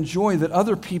I enjoy that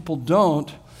other people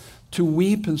don't, to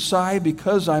weep and sigh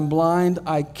because I'm blind,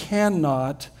 I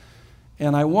cannot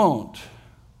and I won't.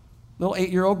 Little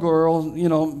 8-year-old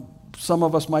girl, some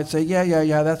of us might say,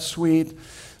 yeah, that's sweet.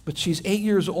 But she's 8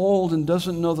 years old and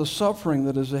doesn't know the suffering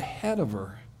that is ahead of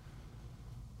her.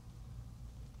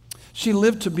 She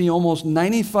lived to be almost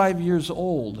 95 years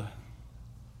old.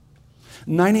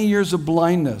 90 years of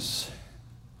blindness.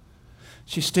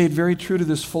 She stayed very true to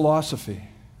this philosophy.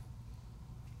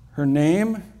 Her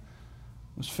name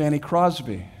was Fanny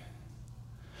Crosby,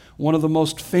 one of the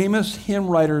most famous hymn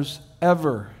writers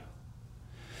ever.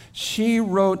 She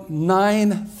wrote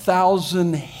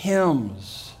 9,000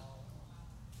 hymns.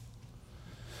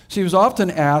 She was often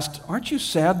asked, aren't you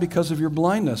sad because of your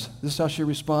blindness? This is how she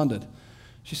responded.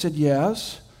 She said,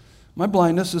 yes, my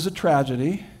blindness is a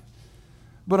tragedy.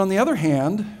 But on the other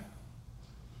hand,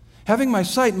 having my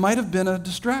sight might have been a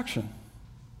distraction.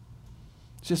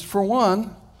 She says, for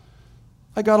one,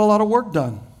 I got a lot of work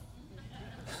done.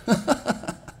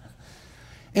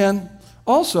 And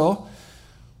also,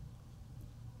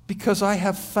 Because I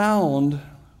have found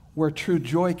where true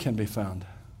joy can be found.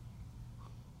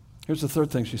 Here's the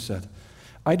third thing she said.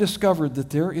 I discovered that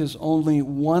there is only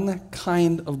one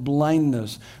kind of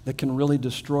blindness that can really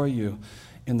destroy you,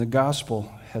 and the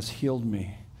gospel has healed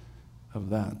me of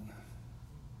that.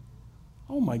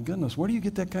 Oh my goodness, where do you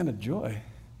get that kind of joy?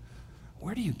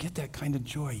 Where do you get that kind of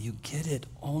joy? You get it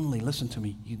only, listen to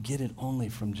me, you get it only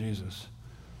from Jesus.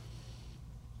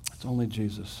 It's only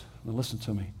Jesus. Now listen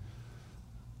to me.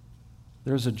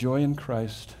 There's a joy in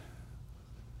Christ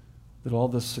that all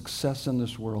the success in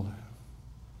this world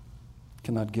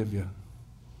cannot give you.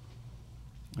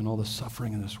 And all the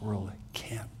suffering in this world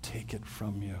can't take it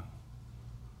from you.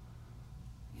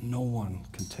 No one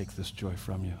can take this joy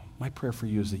from you. My prayer for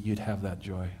you is that you'd have that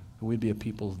joy. That we'd be a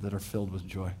people that are filled with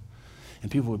joy. And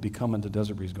people would be coming to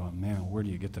Desert Breeze going, man, where do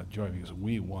you get that joy? Because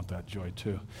we want that joy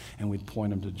too. And we'd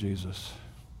point them to Jesus.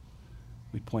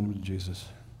 We'd point them to Jesus.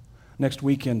 Next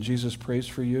weekend, Jesus Prays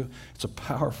for You. It's a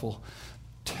powerful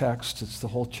text. It's the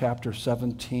whole chapter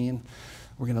 17.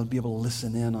 We're going to be able to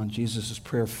listen in on Jesus'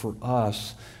 prayer for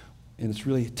us. And it's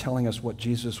really telling us what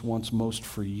Jesus wants most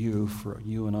for you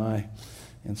and I.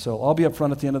 And so I'll be up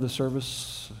front at the end of the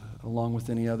service, along with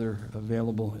any other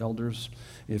available elders.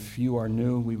 If you are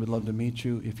new, we would love to meet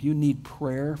you. If you need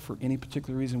prayer for any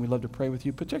particular reason, we'd love to pray with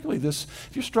you. Particularly this,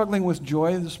 if you're struggling with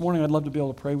joy this morning, I'd love to be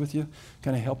able to pray with you,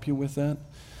 kind of help you with that.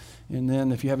 And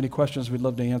then if you have any questions, we'd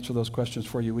love to answer those questions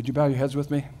for you. Would you bow your heads with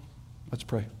me? Let's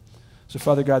pray. So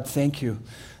Father God, thank you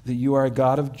that you are a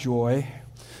God of joy,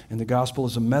 and the gospel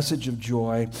is a message of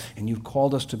joy, and you've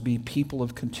called us to be people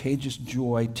of contagious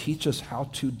joy. Teach us how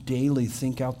to daily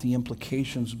think out the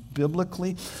implications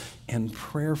biblically and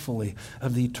prayerfully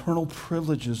of the eternal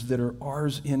privileges that are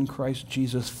ours in Christ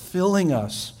Jesus, filling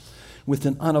us with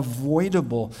an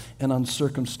unavoidable and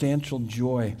uncircumstantial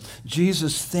joy.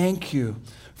 Jesus, thank you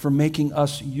for making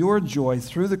us your joy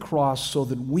through the cross so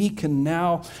that we can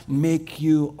now make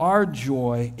you our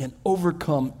joy and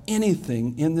overcome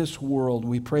anything in this world.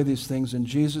 We pray these things in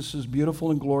Jesus'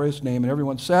 beautiful and glorious name. And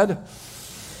everyone said,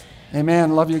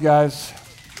 amen. Love you guys.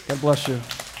 God bless you.